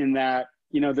different in that,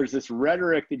 you know, there's this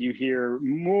rhetoric that you hear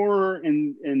more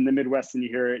in the Midwest than you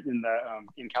hear it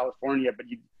in California, but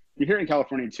you hear it in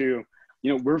California too.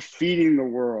 You know, we're feeding the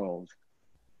world.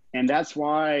 And that's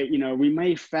why, you know, we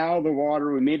may foul the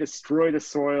water, we may destroy the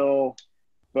soil,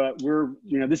 but you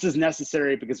know, this is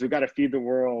necessary because we've got to feed the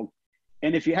world.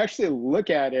 And if you actually look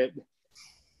at it,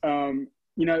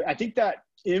 you know, I think that,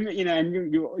 you know,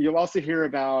 and you'll also hear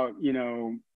about, you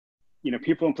know,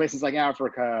 people in places like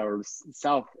Africa or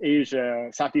Southeast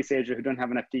Asia who don't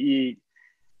have enough to eat.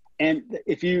 And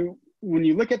when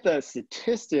you look at the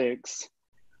statistics,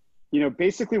 you know,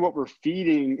 basically what we're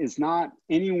feeding is not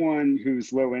anyone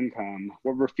who's low income.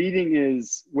 What we're feeding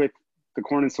is, with the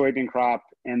corn and soybean crop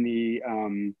and the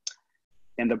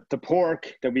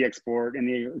pork that we export and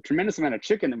the tremendous amount of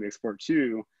chicken that we export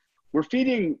too, we're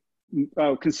feeding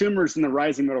consumers in the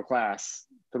rising middle class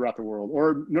throughout the world,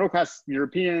 or middle class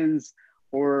Europeans,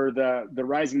 or the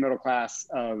rising middle class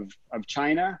of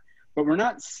China. But we're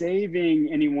not saving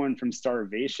anyone from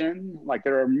starvation. Like,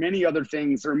 there are many other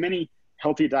things, there are many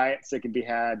healthy diets that can be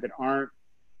had that aren't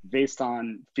based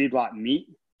on feedlot meat.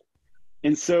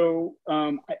 And so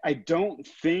I don't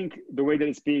think the way that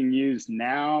it's being used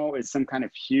now is some kind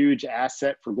of huge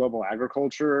asset for global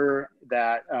agriculture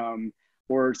that,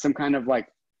 or some kind of, like,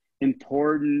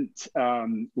 important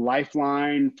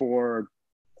lifeline for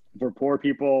poor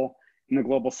people in the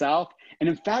global South. And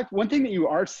in fact, one thing that you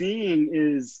are seeing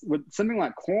is with something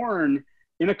like corn,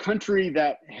 in a country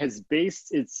that has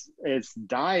based its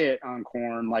diet on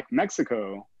corn, like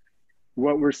Mexico,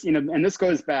 what we're seeing, and this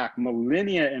goes back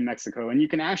millennia in Mexico, and you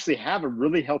can actually have a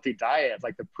really healthy diet.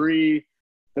 Like the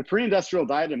pre-industrial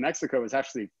diet in Mexico is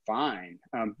actually fine.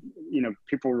 You know,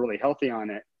 people were really healthy on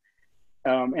it.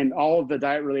 And all of the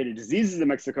diet-related diseases in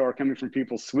Mexico are coming from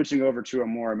people switching over to a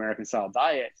more American-style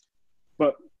diet.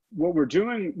 But what we're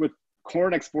doing with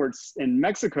corn exports in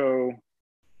Mexico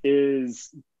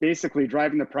is basically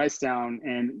driving the price down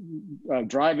and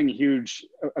driving a huge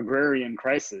agrarian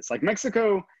crisis. Like,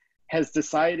 Mexico has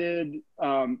decided,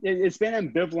 it's been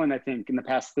ambivalent, I think, in the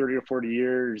past 30 or 40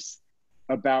 years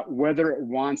about whether it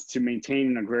wants to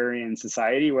maintain an agrarian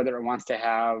society, whether it wants to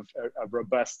have a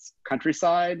robust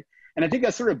countryside. And I think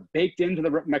that's sort of baked into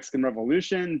the Mexican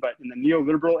Revolution, but in the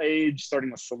neoliberal age, starting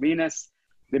with Salinas,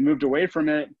 they moved away from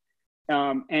it.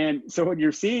 And so what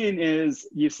you're seeing is,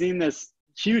 you've seen this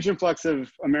huge influx of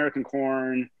American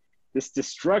corn, this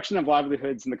destruction of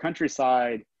livelihoods in the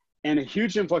countryside, and a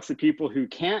huge influx of people who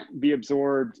can't be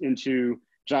absorbed into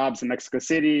jobs in Mexico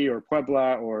City or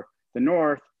Puebla or the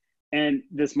north. And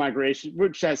this migration,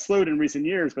 which has slowed in recent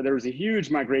years, but there was a huge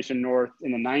migration north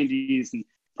in the 90s and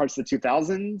parts of the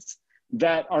 2000s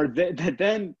that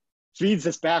then feeds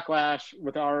this backlash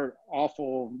with our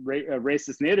awful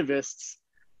racist nativists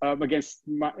against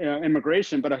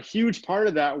immigration. But a huge part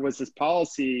of that was this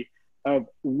policy of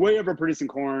way overproducing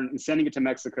corn and sending it to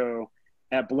Mexico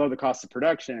at below the cost of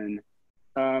production.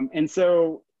 And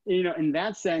so, you know, in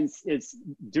that sense, it's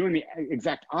doing the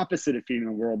exact opposite of feeding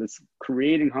the world. It's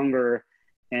creating hunger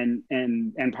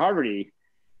and poverty.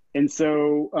 And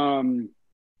so,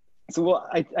 well,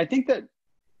 I think that,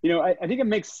 I think it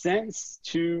makes sense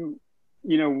to,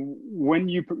 when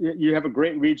you have a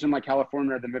great region like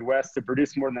California or the Midwest, to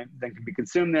produce more than can be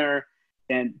consumed there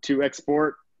and to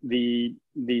export the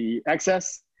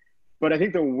excess. But I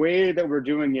think the way that we're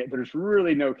doing it, there's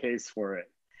really no case for it.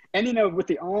 And, with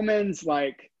the almonds,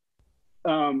 like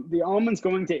the almonds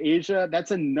going to Asia,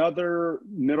 that's another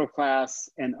middle class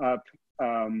and up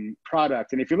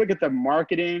product. And if you look at the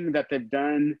marketing that they've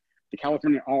done, the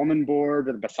California Almond Board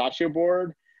or the Pistachio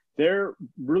Board, they're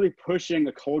really pushing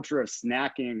a culture of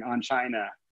snacking on China,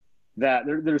 that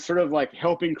they're sort of like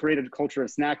helping create a culture of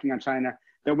snacking on China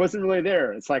that wasn't really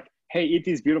there. It's like, hey, eat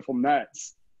these beautiful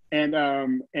nuts.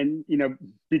 And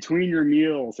between your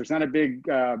meals, there's not a big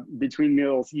between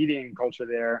meals eating culture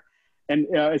there. And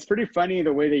it's pretty funny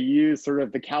the way they use sort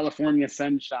of the California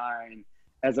sunshine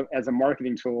as a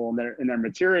marketing tool in their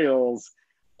materials.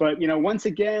 But, once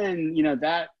again,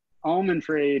 that almond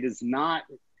trade is not,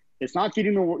 it's not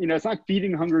feeding it's not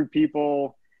feeding hungry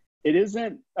people. It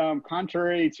isn't,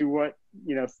 contrary to what,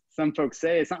 some folks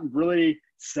say, it's not really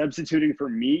substituting for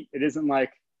meat. It isn't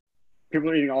like people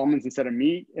are eating almonds instead of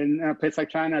meat in a place like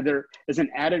China. There is an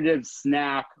additive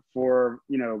snack for,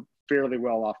 fairly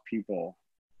well-off people.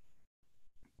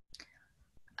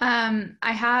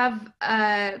 I have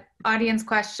an audience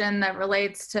question that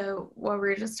relates to what we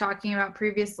were just talking about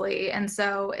previously. And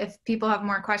so if people have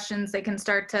more questions, they can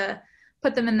start to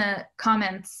put them in the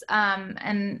comments.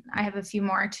 And I have a few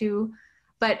more too.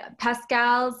 But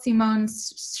Pascal Simone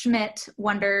Schmidt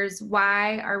wonders,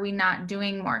 why are we not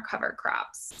doing more cover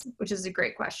crops? Which is a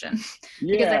great question.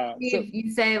 Yeah. Because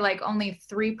you say like only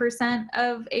 3%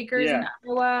 of acres in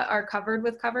Iowa are covered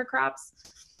with cover crops.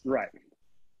 Right.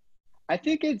 I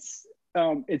think it's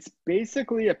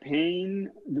basically a pain.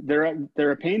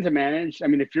 They're a pain to manage. I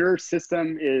mean, if your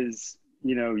system is,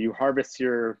 you harvest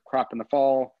your crop in the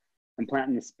fall and plant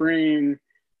in the spring,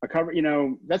 a cover,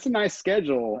 that's a nice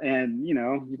schedule. And,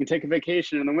 you can take a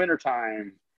vacation in the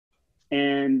wintertime.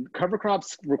 And cover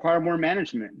crops require more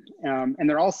management. And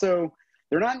they're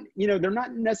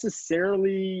not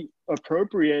necessarily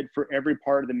appropriate for every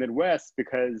part of the Midwest,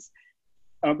 because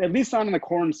at least not in the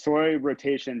corn soy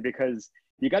rotation, because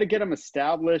you got to get them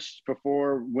established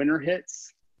before winter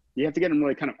hits. You have to get them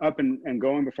really kind of up and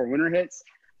going before winter hits.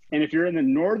 And if you're in the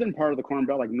northern part of the Corn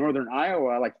Belt, like northern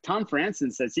Iowa, like Tom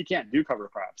Franson says, he can't do cover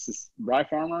crops, this rye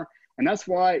farmer. And that's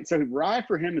why, so rye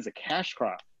for him is a cash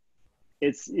crop.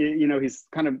 It's, he's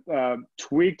kind of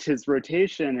tweaked his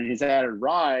rotation and he's added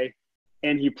rye,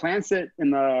 and he plants it in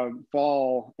the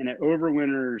fall and it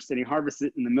overwinters and he harvests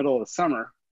it in the middle of the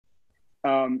summer.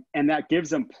 And that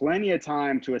gives him plenty of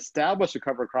time to establish a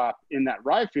cover crop in that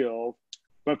rye field.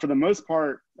 But for the most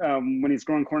part, when he's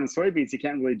growing corn and soybeans, he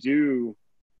can't really do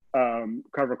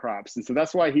cover crops. And so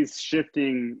that's why he's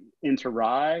shifting into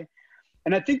rye.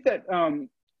 And I think that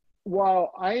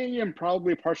while I am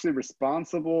probably partially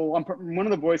responsible, I'm one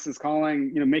of the voices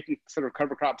calling, making sort of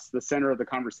cover crops the center of the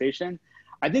conversation.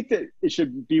 I think that it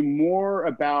should be more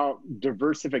about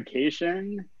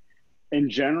diversification in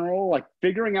general, like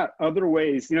figuring out other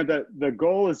ways. The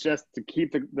goal is just to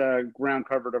keep the ground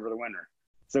covered over the winter.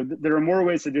 So there are more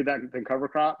ways to do that than cover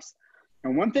crops.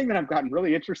 And one thing that I've gotten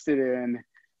really interested in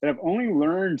that I've only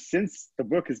learned since the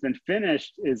book has been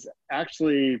finished is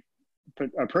actually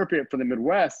appropriate for the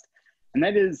Midwest. And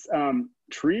that is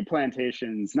tree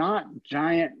plantations, not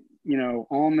giant,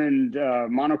 almond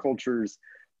monocultures,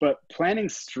 but planting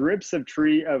strips of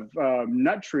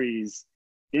nut trees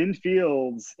in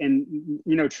fields. And,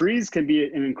 trees can be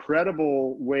an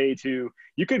incredible way to,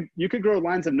 you could grow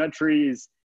lines of nut trees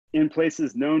in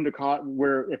places known to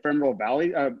where ephemeral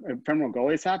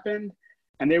gullies happened.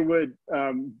 And they would,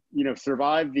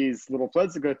 survive these little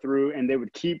floods that go through, and they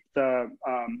would keep the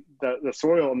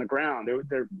soil in the ground.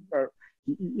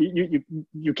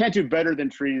 You can't do better than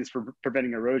trees for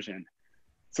preventing erosion.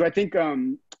 So I think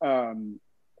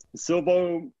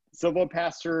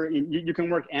silvopasture, you can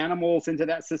work animals into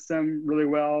that system really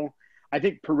well. I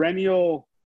think perennial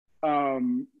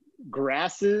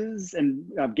grasses and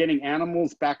getting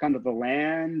animals back onto the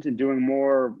land and doing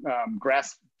more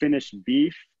grass-finished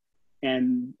beef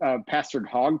and pastured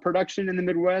hog production in the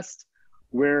Midwest,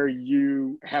 where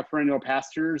you have perennial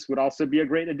pastures, would also be a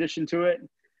great addition to it.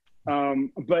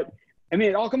 But I mean,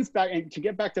 it all comes back, and to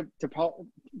get back to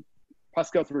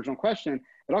Pascal's original question,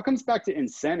 it all comes back to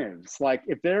incentives. Like,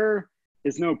 if there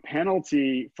is no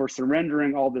penalty for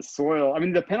surrendering all this soil, I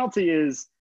mean, the penalty is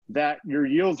that your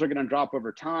yields are going to drop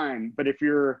over time. But if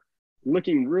you're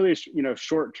looking really,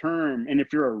 short term, and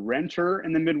if you're a renter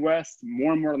in the Midwest,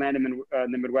 more and more land in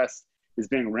the Midwest is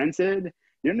being rented,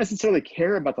 you don't necessarily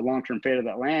care about the long-term fate of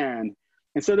that land.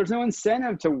 And so there's no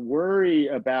incentive to worry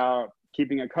about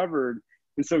keeping it covered.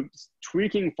 And so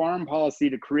tweaking farm policy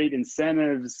to create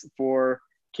incentives for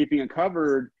keeping it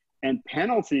covered and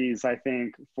penalties, I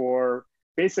think, for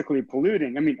basically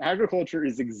polluting. I mean, agriculture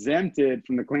is exempted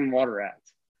from the Clean Water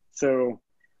Act. So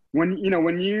when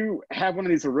you have one of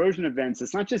these erosion events,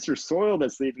 it's not just your soil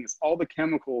that's leaving, it's all the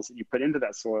chemicals that you put into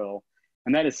that soil.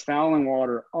 And that is fouling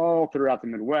water all throughout the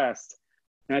Midwest.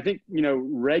 And I think,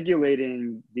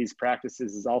 regulating these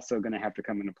practices is also going to have to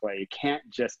come into play. It can't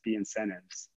just be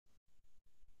incentives.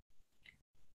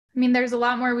 I mean, there's a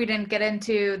lot more we didn't get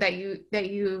into that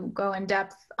you go in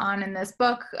depth on in this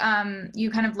book.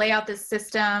 You kind of lay out this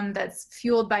system that's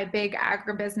fueled by big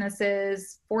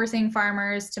agribusinesses, forcing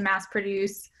farmers to mass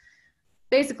produce,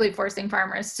 basically forcing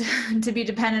farmers to be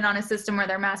dependent on a system where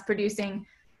they're mass producing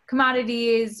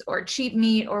commodities or cheap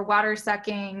meat or water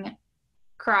sucking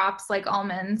crops like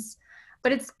almonds.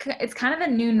 But it's kind of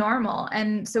a new normal.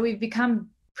 And so we've become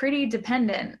pretty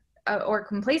dependent or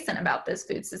complacent about this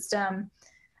food system.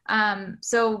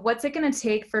 So what's it going to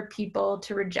take for people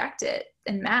to reject it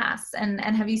en masse? And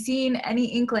have you seen any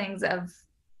inklings of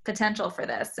potential for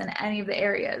this in any of the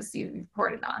areas you've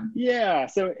reported on? Yeah.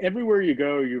 So everywhere you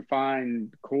go, you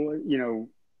find cool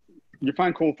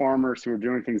farmers who are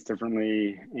doing things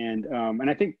differently. And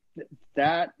I think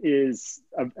that is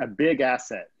a big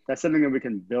asset. That's something that we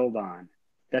can build on,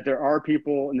 that there are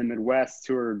people in the Midwest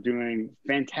who are doing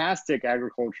fantastic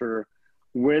agriculture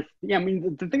with,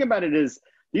 the thing about it is,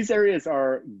 these areas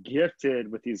are gifted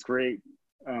with these great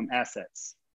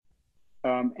assets.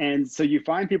 And so you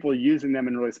find people using them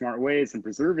in really smart ways and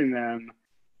preserving them.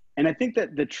 And I think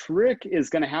that the trick is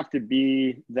going to have to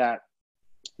be that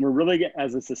we're really,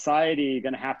 as a society,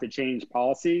 going to have to change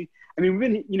policy. I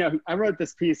mean, I wrote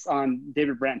this piece on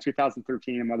David Brandt in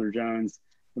 2013 and Mother Jones,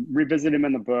 revisit him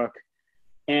in the book.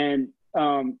 And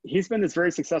he's been this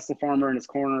very successful farmer in his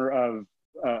corner of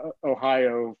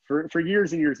Ohio for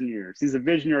years and years and years. He's a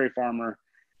visionary farmer,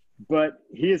 but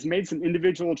he has made some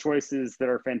individual choices that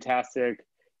are fantastic.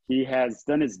 He has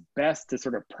done his best to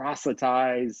sort of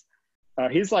proselytize.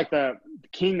 He's like the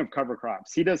king of cover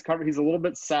crops. He's a little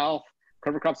bit south.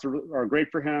 Cover crops are great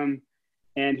for him,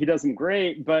 and he does them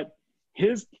great, but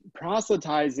his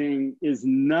proselytizing is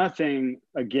nothing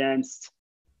against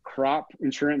crop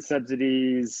insurance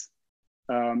subsidies,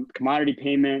 commodity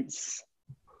payments,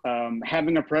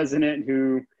 having a president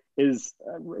who is,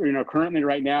 currently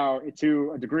right now,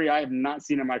 to a degree I have not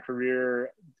seen in my career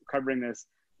covering this,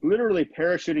 literally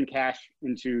parachuting cash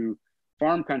into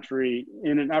farm country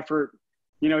in an effort.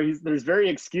 There's very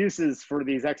excuses for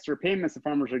these extra payments the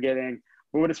farmers are getting,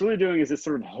 but what it's really doing is it's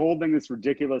sort of holding this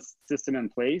ridiculous system in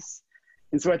place.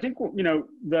 And so I think,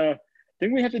 the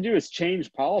thing we have to do is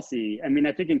change policy. I mean,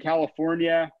 I think in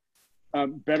California,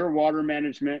 better water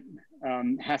management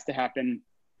has to happen.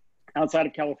 Outside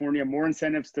of California, more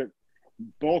incentives to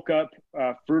bulk up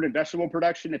fruit and vegetable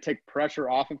production to take pressure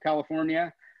off of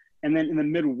California. And then in the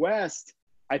Midwest,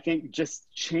 I think just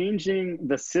changing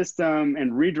the system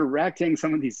and redirecting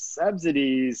some of these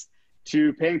subsidies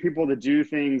to paying people to do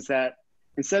things that,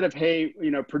 instead of, hey,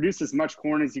 produce as much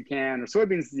corn as you can or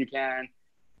soybeans as you can,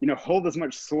 hold as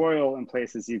much soil in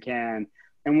place as you can.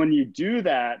 And when you do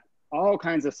that, all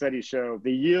kinds of studies show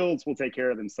the yields will take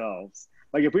care of themselves.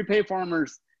 Like if we pay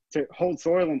farmers to hold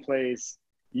soil in place,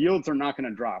 yields are not going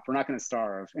to drop. We're not going to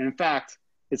starve. And in fact,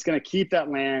 it's going to keep that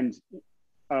land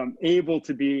able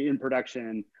to be in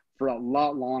production for a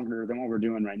lot longer than what we're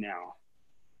doing right now.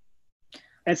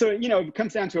 And so, it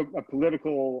comes down to a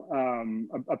political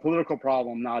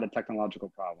problem, not a technological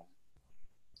problem.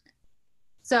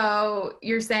 So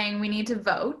you're saying we need to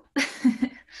vote?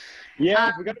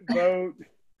 Yeah, we got to vote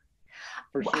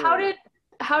for sure.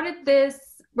 How did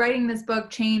writing this book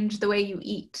change the way you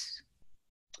eat?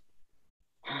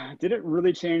 Did it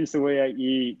really change the way I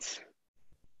eat?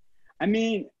 I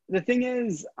mean, the thing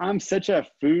is, I'm such a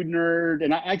food nerd,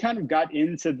 and I kind of got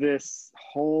into this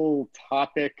whole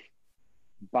topic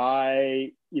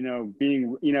by,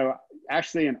 being,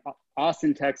 actually in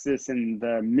Austin, Texas in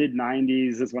the mid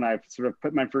 90s is when I sort of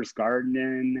put my first garden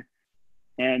in.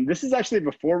 And this is actually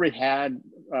before we had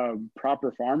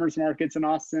proper farmers markets in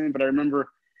Austin, but I remember,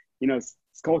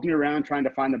 skulking around trying to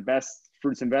find the best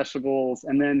fruits and vegetables.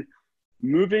 And then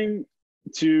moving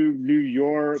to New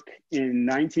York in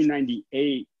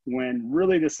 1998, when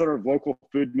really this sort of local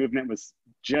food movement was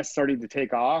just starting to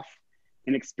take off,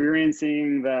 and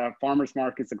experiencing the farmers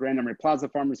markets, the Grand Armory Plaza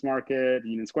Farmers Market,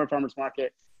 Union Square Farmers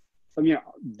Market. So,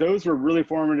 those were really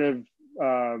formative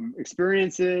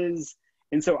experiences.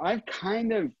 And so I've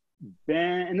kind of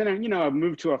and then, you know, I've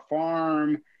moved to a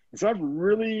farm. And so I've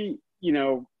really, you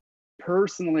know,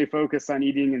 personally focused on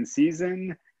eating in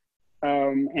season,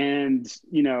 and,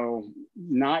 you know,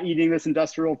 not eating this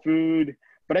industrial food.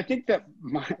 But I think that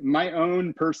my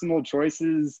own personal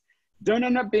choices don't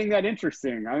end up being that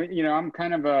interesting. You know, I'm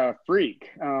kind of a freak.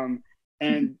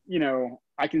 And, you know,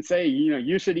 I can say, you know,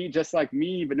 you should eat just like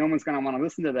me, but no one's going to want to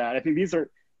listen to that. I think these are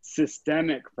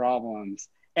systemic problems.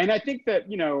 And I think that,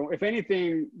 you know, if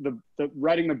anything, the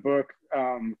writing the book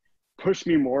pushed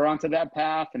me more onto that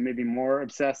path, and maybe more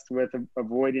obsessed with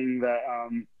avoiding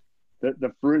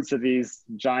the fruits of these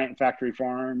giant factory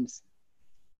farms.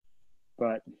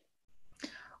 But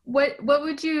what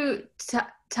would you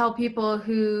tell people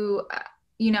who,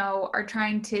 you know, are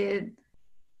trying to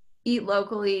eat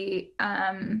locally,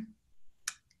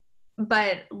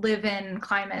 but live in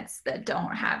climates that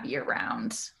don't have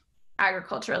year-round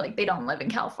agriculture? Like, they don't live in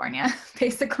California,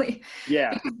 basically.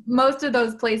 Yeah. Because most of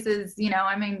those places, you know,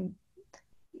 I mean,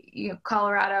 you know,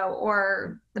 Colorado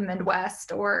or the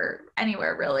Midwest or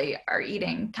anywhere really are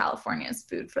eating California's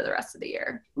food for the rest of the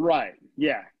year. Right.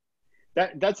 Yeah.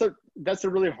 That's a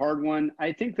really hard one.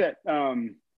 I think that,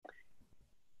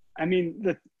 I mean,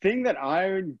 the thing that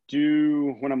I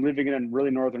do when I'm living in a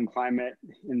really northern climate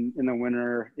in the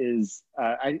winter is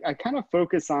I kind of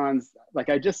focus on, like,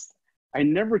 I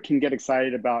never can get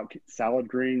excited about salad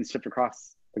greens shipped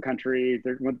across the country.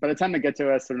 By the time they get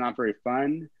to us, they're not very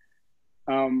fun.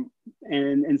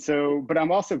 And so, but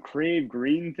I'm also crave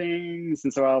green things.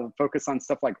 And so I'll focus on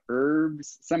stuff like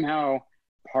herbs. Somehow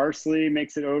parsley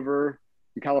makes it over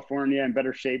in California in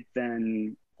better shape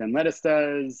than lettuce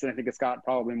does. And I think it's got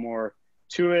probably more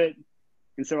to it.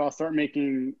 And so I'll start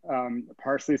making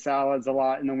parsley salads a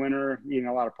lot in the winter, eating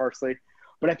a lot of parsley.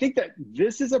 But I think that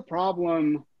this is a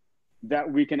problem that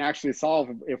we can actually solve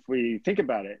if we think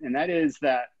about it. And that is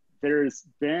that there's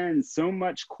been so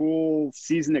much cool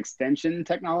season extension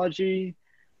technology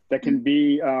that can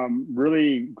be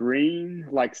really green,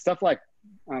 like stuff like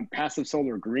passive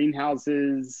solar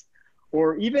greenhouses,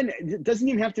 or even, it doesn't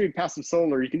even have to be passive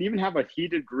solar. You can even have a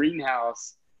heated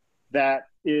greenhouse that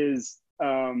is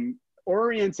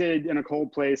oriented in a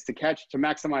cold place to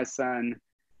maximize sun,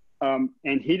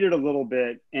 and heat it a little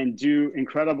bit and do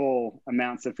incredible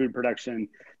amounts of food production.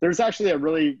 There's actually a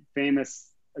really famous,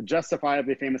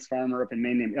 justifiably famous farmer up in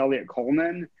Maine named Elliot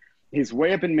Coleman. He's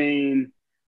way up in Maine,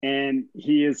 and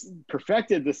he has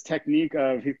perfected this technique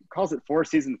of, he calls it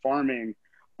 4-season farming,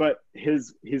 but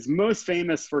he's most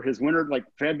famous for his winter, like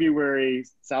February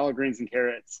salad greens and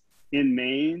carrots in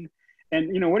Maine.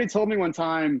 And, you know, what he told me one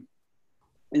time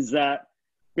is that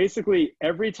basically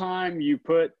every time you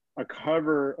put a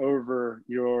cover over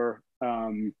your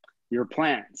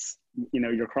plants, you know,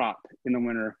 your crop in the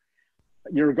winter,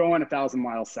 you're going 1,000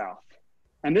 miles south.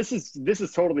 And this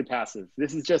is totally passive.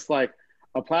 This is just like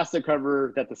a plastic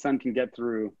cover that the sun can get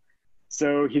through.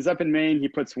 So he's up in Maine, he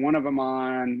puts one of them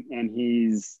on, and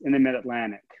he's in the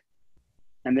mid-Atlantic.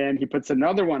 And then he puts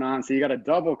another one on, so you got a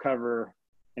double cover,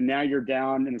 and now you're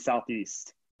down in the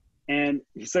Southeast. And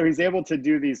so he's able to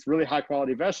do these really high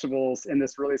quality vegetables in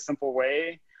this really simple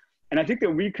way. And I think that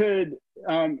we could,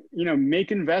 you know,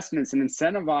 make investments and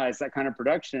incentivize that kind of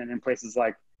production in places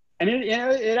like, and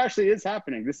it actually is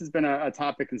happening. This has been a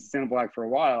topic in sustainable ag for a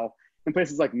while, in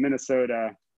places like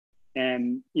Minnesota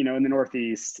and, you know, in the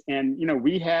Northeast. And, you know,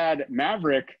 we had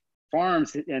Maverick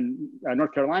Farms in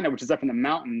North Carolina, which is up in the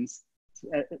mountains.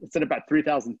 It's at about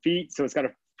 3,000 feet. So it's got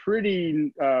a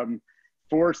pretty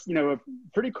you know, a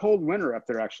pretty cold winter up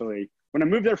there, actually. When I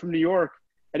moved there from New York,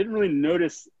 I didn't really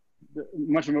notice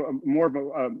much more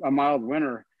of a mild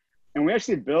winter. And we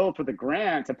actually built with a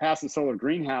grant a passive solar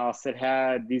greenhouse that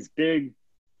had these big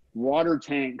water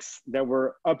tanks that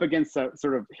were up against a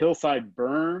sort of hillside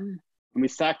berm. And we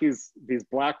stacked these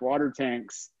black water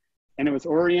tanks, and it was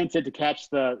oriented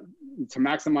to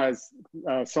maximize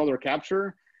solar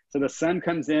capture. So the sun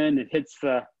comes in, it hits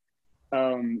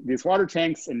these water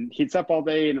tanks and heats up all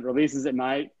day, and it releases at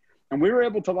night. And we were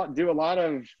able to do a lot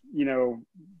of, you know,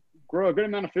 grow a good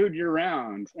amount of food year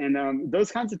round. And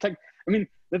those kinds of I mean,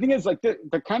 the thing is, like,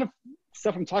 the kind of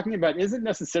stuff I'm talking about isn't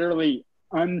necessarily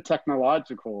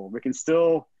untechnological. We can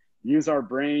still use our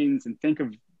brains and think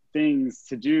of things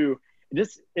to do.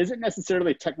 This isn't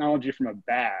necessarily technology from a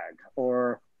bag,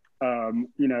 or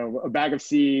you know, a bag of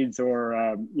seeds,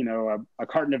 or you know, a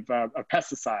carton of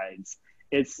pesticides.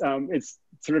 It's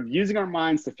sort of using our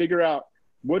minds to figure out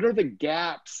what are the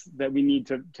gaps that we need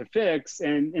to fix,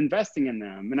 and investing in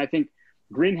them. And I think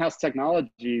greenhouse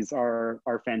technologies are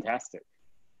fantastic.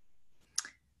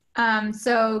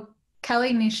 So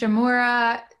Kelly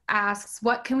Nishimura asks,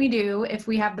 what can we do if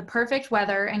we have the perfect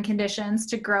weather and conditions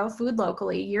to grow food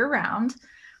locally year-round,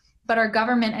 but our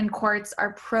government and courts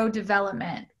are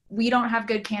pro-development? We don't have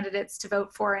good candidates to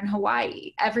vote for in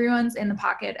Hawaii. Everyone's in the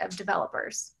pocket of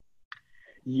developers.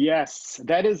 Yes,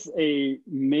 that is a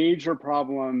major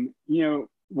problem. You know,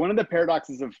 one of the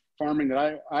paradoxes of farming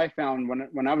that I found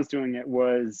when I was doing it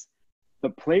was the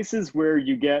places where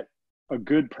you get a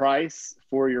good price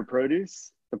for your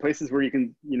produce, the places where you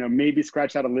can, you know, maybe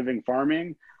scratch out a living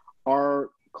farming, are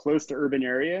close to urban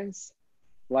areas.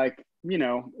 Like, you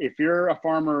know, if you're a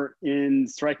farmer in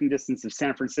striking distance of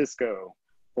San Francisco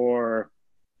or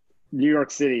New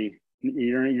York City,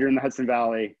 you're in the Hudson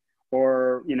Valley,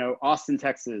 or, you know, Austin,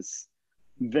 Texas,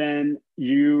 then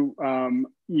you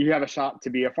have a shot to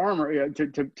be a farmer,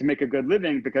 to make a good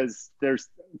living, because there's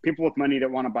people with money that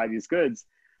want to buy these goods.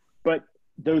 But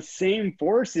those same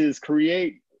forces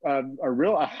create a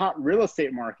hot real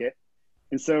estate market.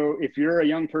 And so if you're a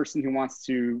young person who wants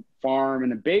to farm in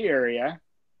the Bay Area,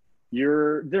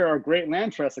 there are great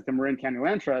land trusts like the Marin County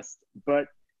Land Trust, but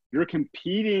you're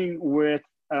competing with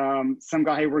some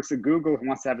guy who works at Google who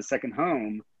wants to have a second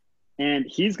home, and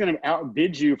he's going to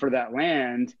outbid you for that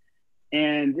land.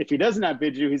 And if he doesn't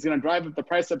outbid you, he's going to drive up the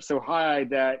price up so high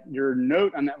that your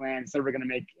note on that land is never going to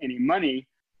make any money.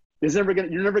 You're never going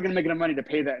to make enough money to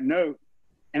pay that note.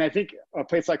 And I think a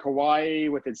place like Hawaii,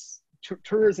 with its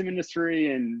tourism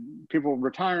industry and people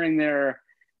retiring there,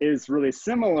 is really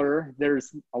similar.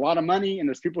 There's a lot of money and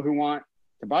there's people who want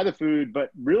to buy the food, but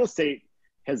real estate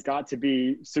has got to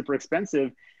be super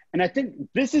expensive. And I think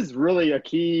this is really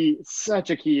such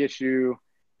a key issue.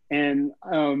 And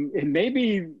it may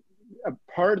be a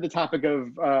part of the topic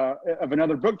of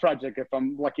another book project if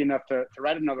I'm lucky enough to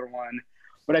write another one.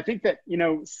 But I think that, you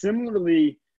know,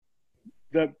 similarly,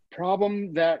 the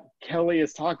problem that Kelly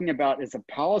is talking about is a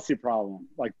policy problem.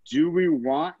 Like, do we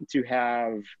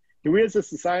as a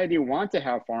society want to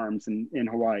have farms in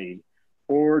Hawaii?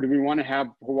 Or do we want to have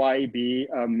Hawaii be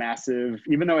a massive,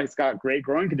 even though it's got great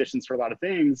growing conditions for a lot of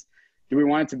things, do we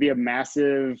want it to be a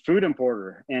massive food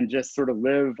importer and just sort of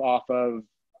live off of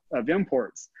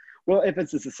imports? Well, if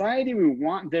it's a society we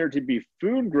want there to be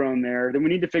food grown there, then we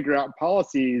need to figure out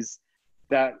policies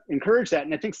that encourage that.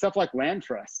 And I think stuff like land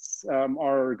trusts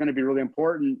are going to be really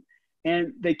important.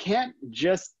 And they can't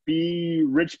just be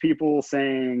rich people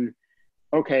saying,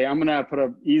 okay, I'm going to put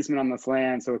an easement on this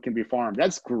land so it can be farmed.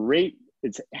 That's great.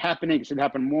 It's happening. It should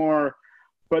happen more.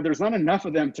 But there's not enough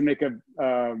of them to make to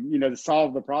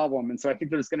solve the problem. And so I think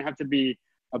there's going to have to be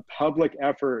a public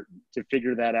effort to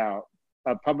figure that out.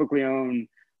 A publicly owned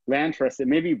land trust that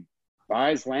maybe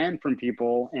buys land from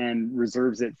people and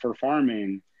reserves it for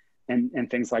farming and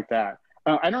things like that.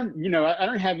 I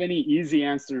don't have any easy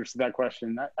answers to that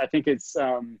question. I think it's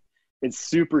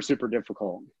super, super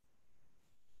difficult.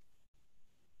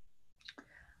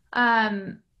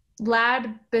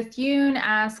 Lad Bethune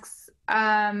asks,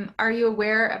 are you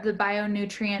aware of the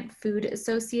Bionutrient Food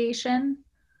Association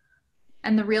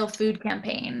and the Real Food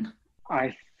Campaign?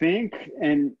 I think,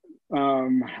 and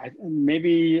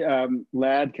maybe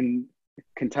Lad can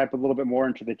type a little bit more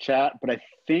into the chat, but I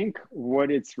think what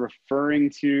it's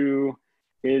referring to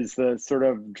is the sort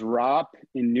of drop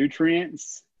in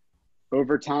nutrients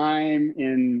over time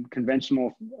in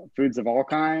conventional foods of all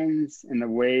kinds, and the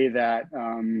way that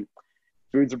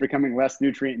foods are becoming less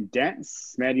nutrient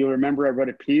dense. Maddie, you'll remember I wrote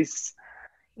a piece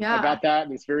about that.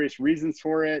 There's various reasons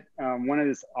for it. One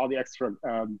is all the extra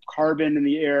carbon in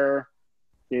the air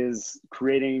is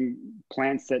creating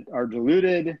plants that are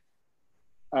diluted.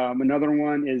 Another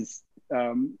one is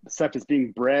stuff is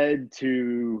being bred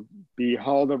to be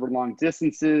hauled over long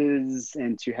distances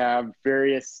and to have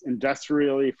various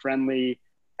industrially friendly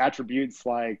attributes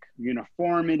like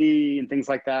uniformity and things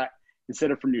like that, instead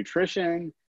of for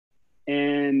nutrition.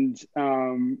 And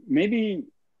maybe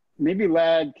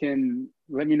Lad can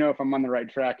let me know if I'm on the right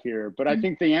track here, but I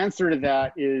think the answer to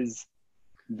that is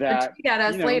that— or tweet at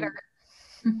us later.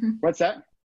 What's that?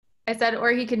 I said,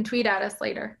 or he can tweet at us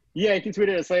later. Yeah, he can tweet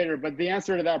at us later. But the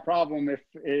answer to that problem, if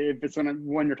it's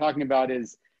one you're talking about,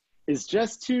 is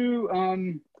just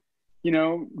to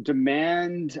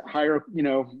demand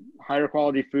higher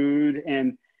quality food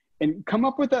and come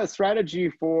up with a strategy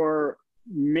for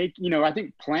I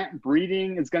think plant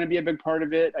breeding is going to be a big part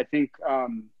of it. I think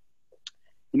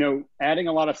adding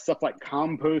a lot of stuff like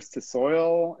compost to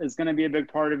soil is going to be a big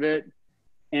part of it,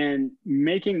 and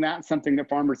making that something that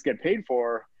farmers get paid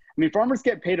for. I mean, farmers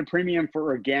get paid a premium for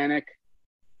organic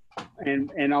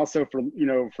and also for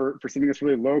something that's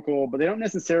really local, but they don't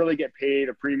necessarily get paid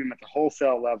a premium at the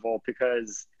wholesale level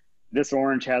because this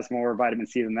orange has more vitamin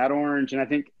C than that orange. And I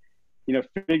think,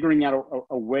 figuring out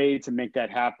a way to make that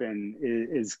happen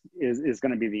is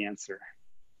going to be the answer.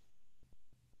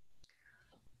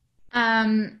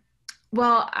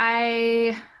 Well,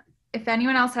 if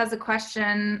anyone else has a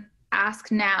question,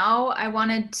 ask now. I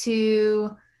wanted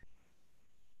to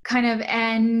kind of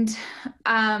end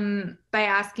by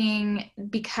asking,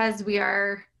 because we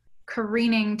are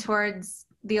careening towards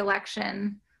the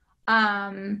election,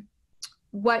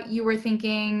 what you were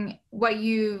thinking, what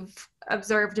you've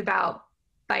observed about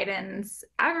Biden's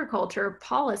agriculture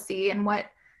policy, and what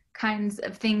kinds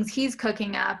of things he's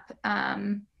cooking up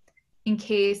in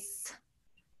case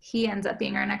he ends up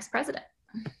being our next president.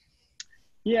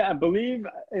 Yeah,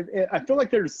 I feel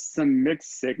like there's some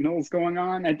mixed signals going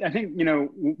on. I think,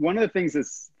 one of the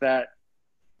things that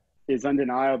is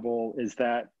undeniable is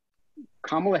that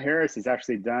Kamala Harris has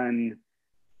actually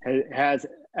has,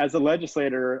 as a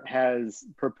legislator, has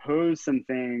proposed some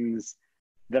things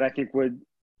that I think would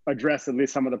address at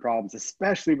least some of the problems,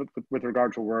 especially with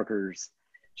regard to workers.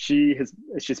 She's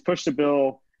pushed a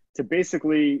bill to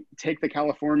basically take the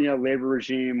California labor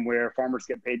regime where farm workers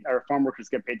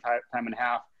get paid time and a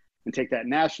half and take that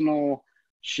national.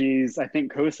 She's, I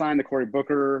think, co-signed the Cory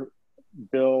Booker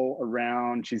bill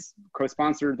she's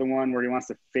co-sponsored the one where he wants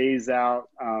to phase out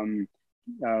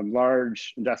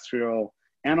large industrial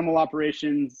animal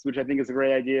operations, which I think is a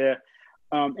great idea,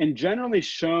 and generally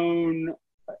shown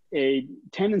a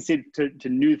tendency to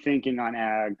new thinking on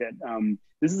ag, that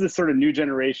this is a sort of new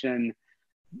generation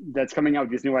that's coming out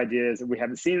with these new ideas that we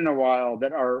haven't seen in a while,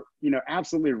 that are,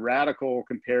 absolutely radical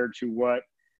compared to what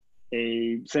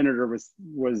a senator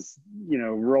was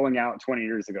rolling out 20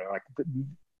 years ago. Like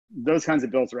those kinds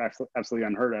of bills are absolutely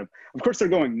unheard of. Of course, they're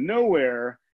going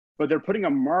nowhere, but they're putting a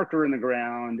marker in the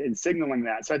ground and signaling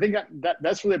that. So I think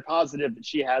that's really positive that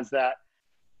she has that.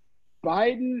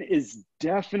 Biden is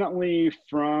definitely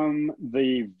from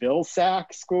the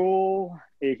Vilsack school.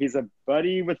 He's a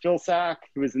buddy with Vilsack.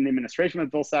 He was in the administration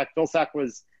with Vilsack. Vilsack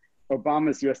was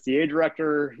Obama's USDA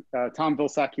director. Tom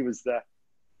Philpott, he was the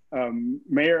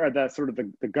mayor,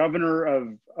 the governor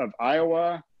of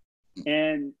Iowa.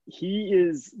 And he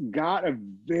is got a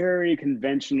very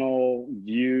conventional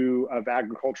view of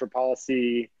agriculture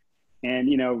policy. And,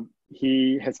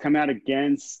 he has come out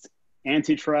against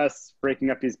antitrust, breaking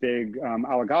up these big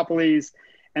oligopolies.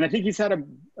 And I think he's had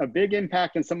a big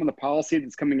impact on some of the policy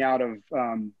that's coming out of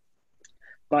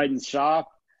Biden's shop.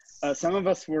 Some of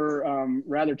us were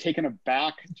rather taken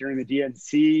aback during the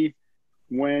DNC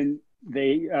when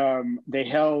they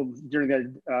held, during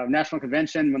the national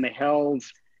convention, when they held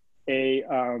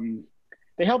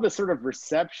this sort of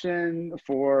reception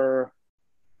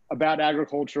about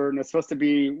agriculture, and it's supposed to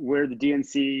be where the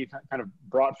DNC kind of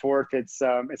brought forth its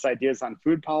ideas on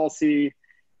food policy,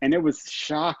 and it was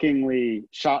shockingly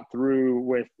shot through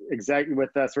with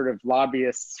sort of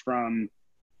lobbyists from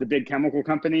the big chemical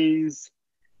companies,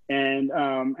 and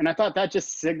I thought that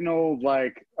just signaled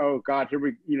like, oh God, here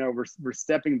we're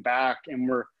stepping back and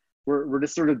we're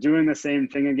just sort of doing the same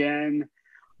thing again,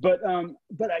 but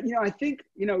I think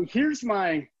here's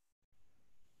my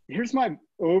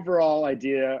overall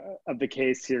idea of the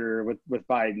case here with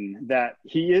Biden, that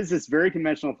he is this very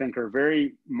conventional thinker,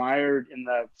 very mired in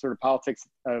the sort of politics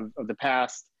of the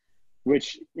past,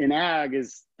 which in ag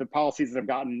is the policies that have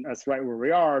gotten us right where we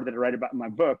are, that I write about in my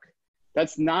book.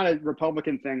 That's not a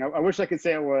Republican thing. I wish I could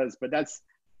say it was, but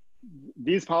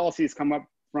these policies come up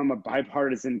from a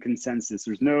bipartisan consensus.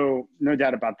 There's no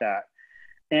doubt about that.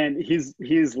 And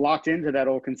he's locked into that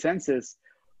old consensus.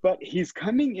 But he's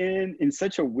coming in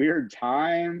such a weird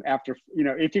time after,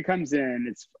 if he comes in,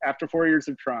 it's after 4 years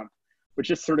of Trump, which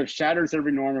just sort of shatters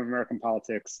every norm of American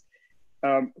politics.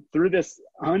 Through this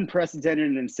unprecedented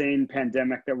and insane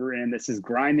pandemic that we're in, this is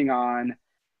grinding on,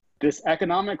 this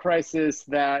economic crisis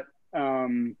that,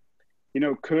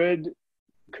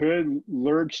 could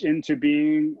lurch into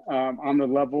being on the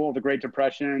level of the Great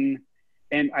Depression.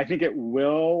 And I think it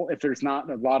will, if there's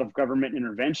not a lot of government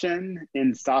intervention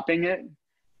in stopping it.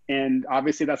 And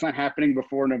obviously that's not happening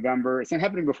before November. It's not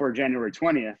happening before January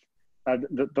 20th.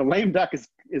 The lame duck is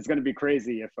going to be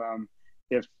crazy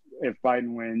if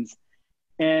Biden wins.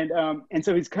 And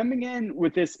so he's coming in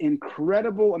with this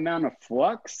incredible amount of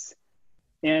flux.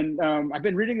 And I've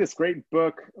been reading this great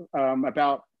book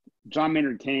about John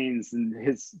Maynard Keynes and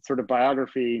his sort of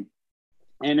biography.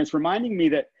 And it's reminding me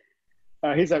that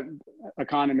he's an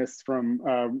economist from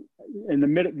in the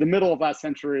middle of last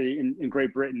century in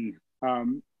Great Britain.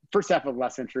 First half of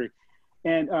last century.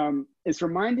 And it's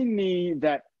reminding me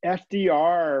that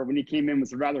FDR, when he came in,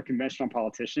 was a rather conventional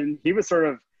politician. He was sort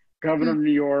of governor of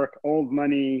New York, old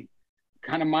money,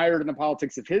 kind of mired in the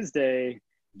politics of his day.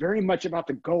 very much about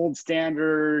the gold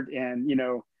standard, and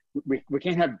we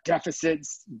can't have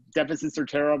deficits. Deficits are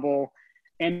terrible.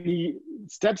 And he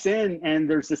steps in, and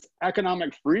there's this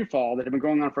economic free fall that had been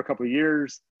going on for a couple of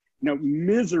years.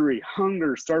 Misery,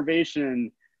 hunger,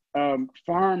 starvation,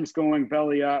 farms going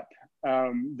belly up,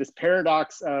 this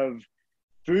paradox of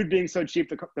food being so cheap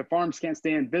the farms can't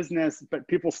stay in business, but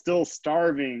people still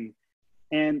starving.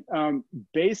 And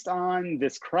based on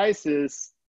this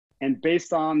crisis, and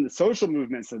based on the social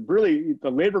movements, and really the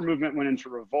labor movement went into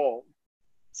revolt.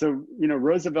 So,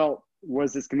 Roosevelt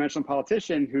was this conventional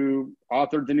politician who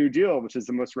authored the New Deal, which is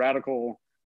the most radical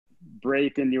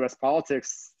break in US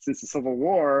politics since the Civil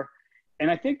War. And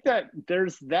I think that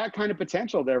there's that kind of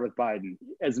potential there with Biden.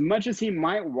 As much as he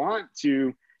might want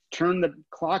to turn the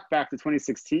clock back to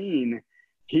 2016,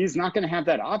 he's not going to have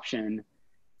that option.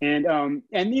 And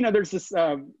there's this,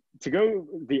 to go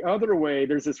the other way,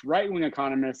 there's this right-wing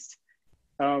economist,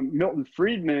 Milton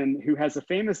Friedman, who has a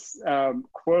famous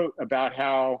quote about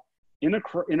how in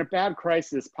a bad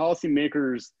crisis,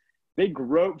 policymakers, they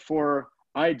grope for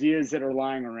ideas that are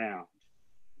lying around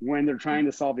when they're trying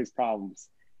to solve these problems.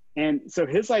 And so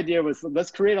his idea was,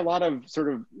 let's create a lot of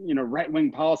sort of,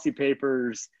 right-wing policy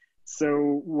papers.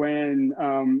 So when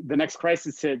the next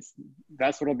crisis hits,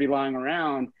 that's what'll be lying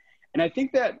around. And I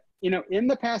think that, in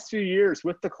the past few years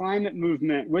with the climate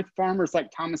movement, with farmers like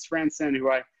Thomas Franzen, who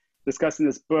I discuss in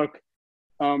this book,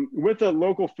 with the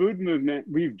local food movement,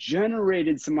 we've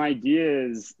generated some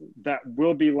ideas that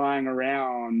will be lying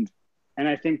around. And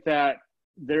I think that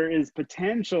there is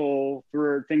potential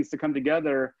for things to come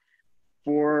together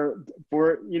for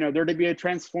there to be a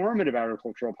transformative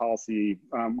agricultural policy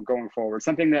going forward.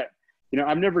 Something that,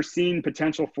 I've never seen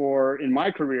potential for in my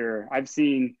career. I've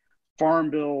seen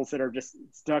farm bills that are just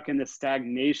stuck in the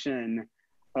stagnation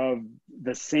of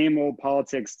the same old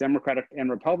politics, Democratic and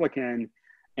Republican.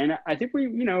 And I think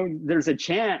there's a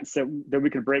chance that we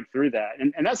could break through that.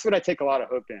 And that's what I take a lot of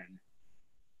hope in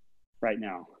right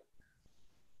now.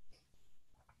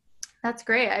 That's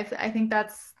great. I think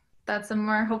that's a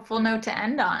more hopeful note to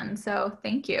end on. So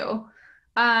thank you.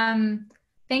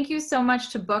 Thank you so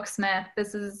much to Booksmith.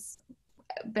 This has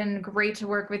been great to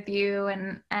work with you,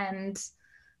 and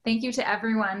thank you to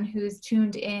everyone who's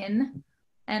tuned in,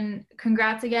 and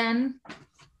congrats again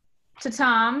to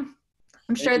Tom.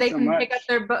 I'm sure they can pick up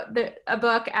a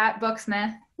book at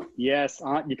Booksmith. Yes,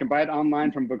 you can buy it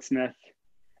online from Booksmith.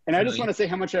 And I just want to say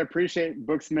how much I appreciate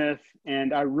Booksmith,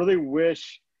 and I really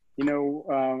wish, I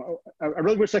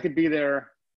really wish I could be there.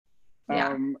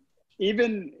 Yeah.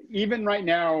 Even right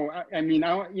now, I mean,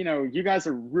 you guys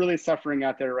are really suffering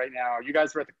out there right now. You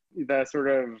guys are at the sort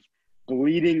of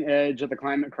bleeding edge of the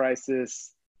climate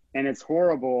crisis, and it's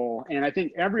horrible. And I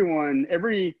think everyone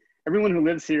who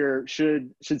lives here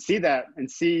should see that and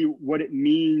see what it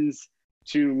means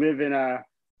to live in a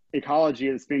ecology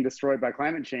that's being destroyed by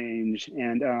climate change.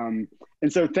 And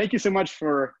so thank you so much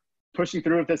for pushing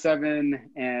through with this, Evan,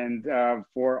 and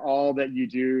for all that you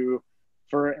do,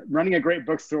 for running a great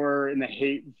bookstore in the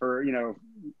hate for,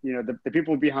 the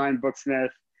people behind Booksmith.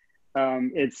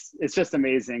 It's just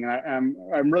amazing.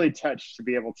 I'm really touched to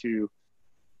be able to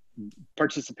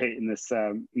participate in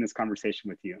this conversation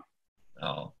with you.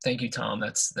 Oh, thank you, Tom.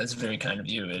 That's very kind of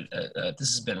you. This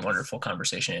has been a wonderful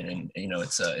conversation, and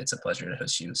it's a pleasure to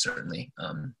host you. Certainly.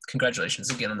 Congratulations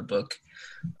again on the book,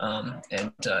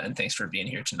 and thanks for being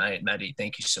here tonight, Maddie.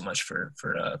 Thank you so much for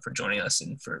joining us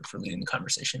and for leading the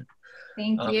conversation.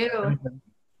 Thank you.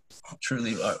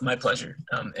 Truly my pleasure.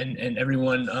 And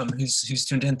everyone who's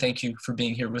tuned in, thank you for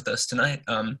being here with us tonight.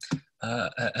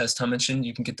 As Tom mentioned,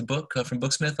 you can get the book from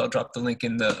Booksmith. I'll drop the link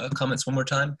in the comments one more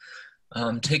time.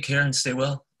 Take care and stay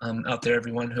well out there,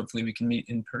 everyone. Hopefully we can meet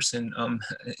in person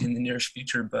in the nearest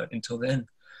future. But until then,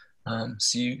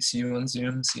 see you on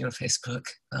Zoom, see you on Facebook.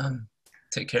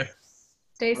 Take care.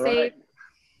 Stay safe.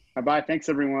 Bye-bye. Thanks,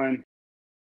 everyone.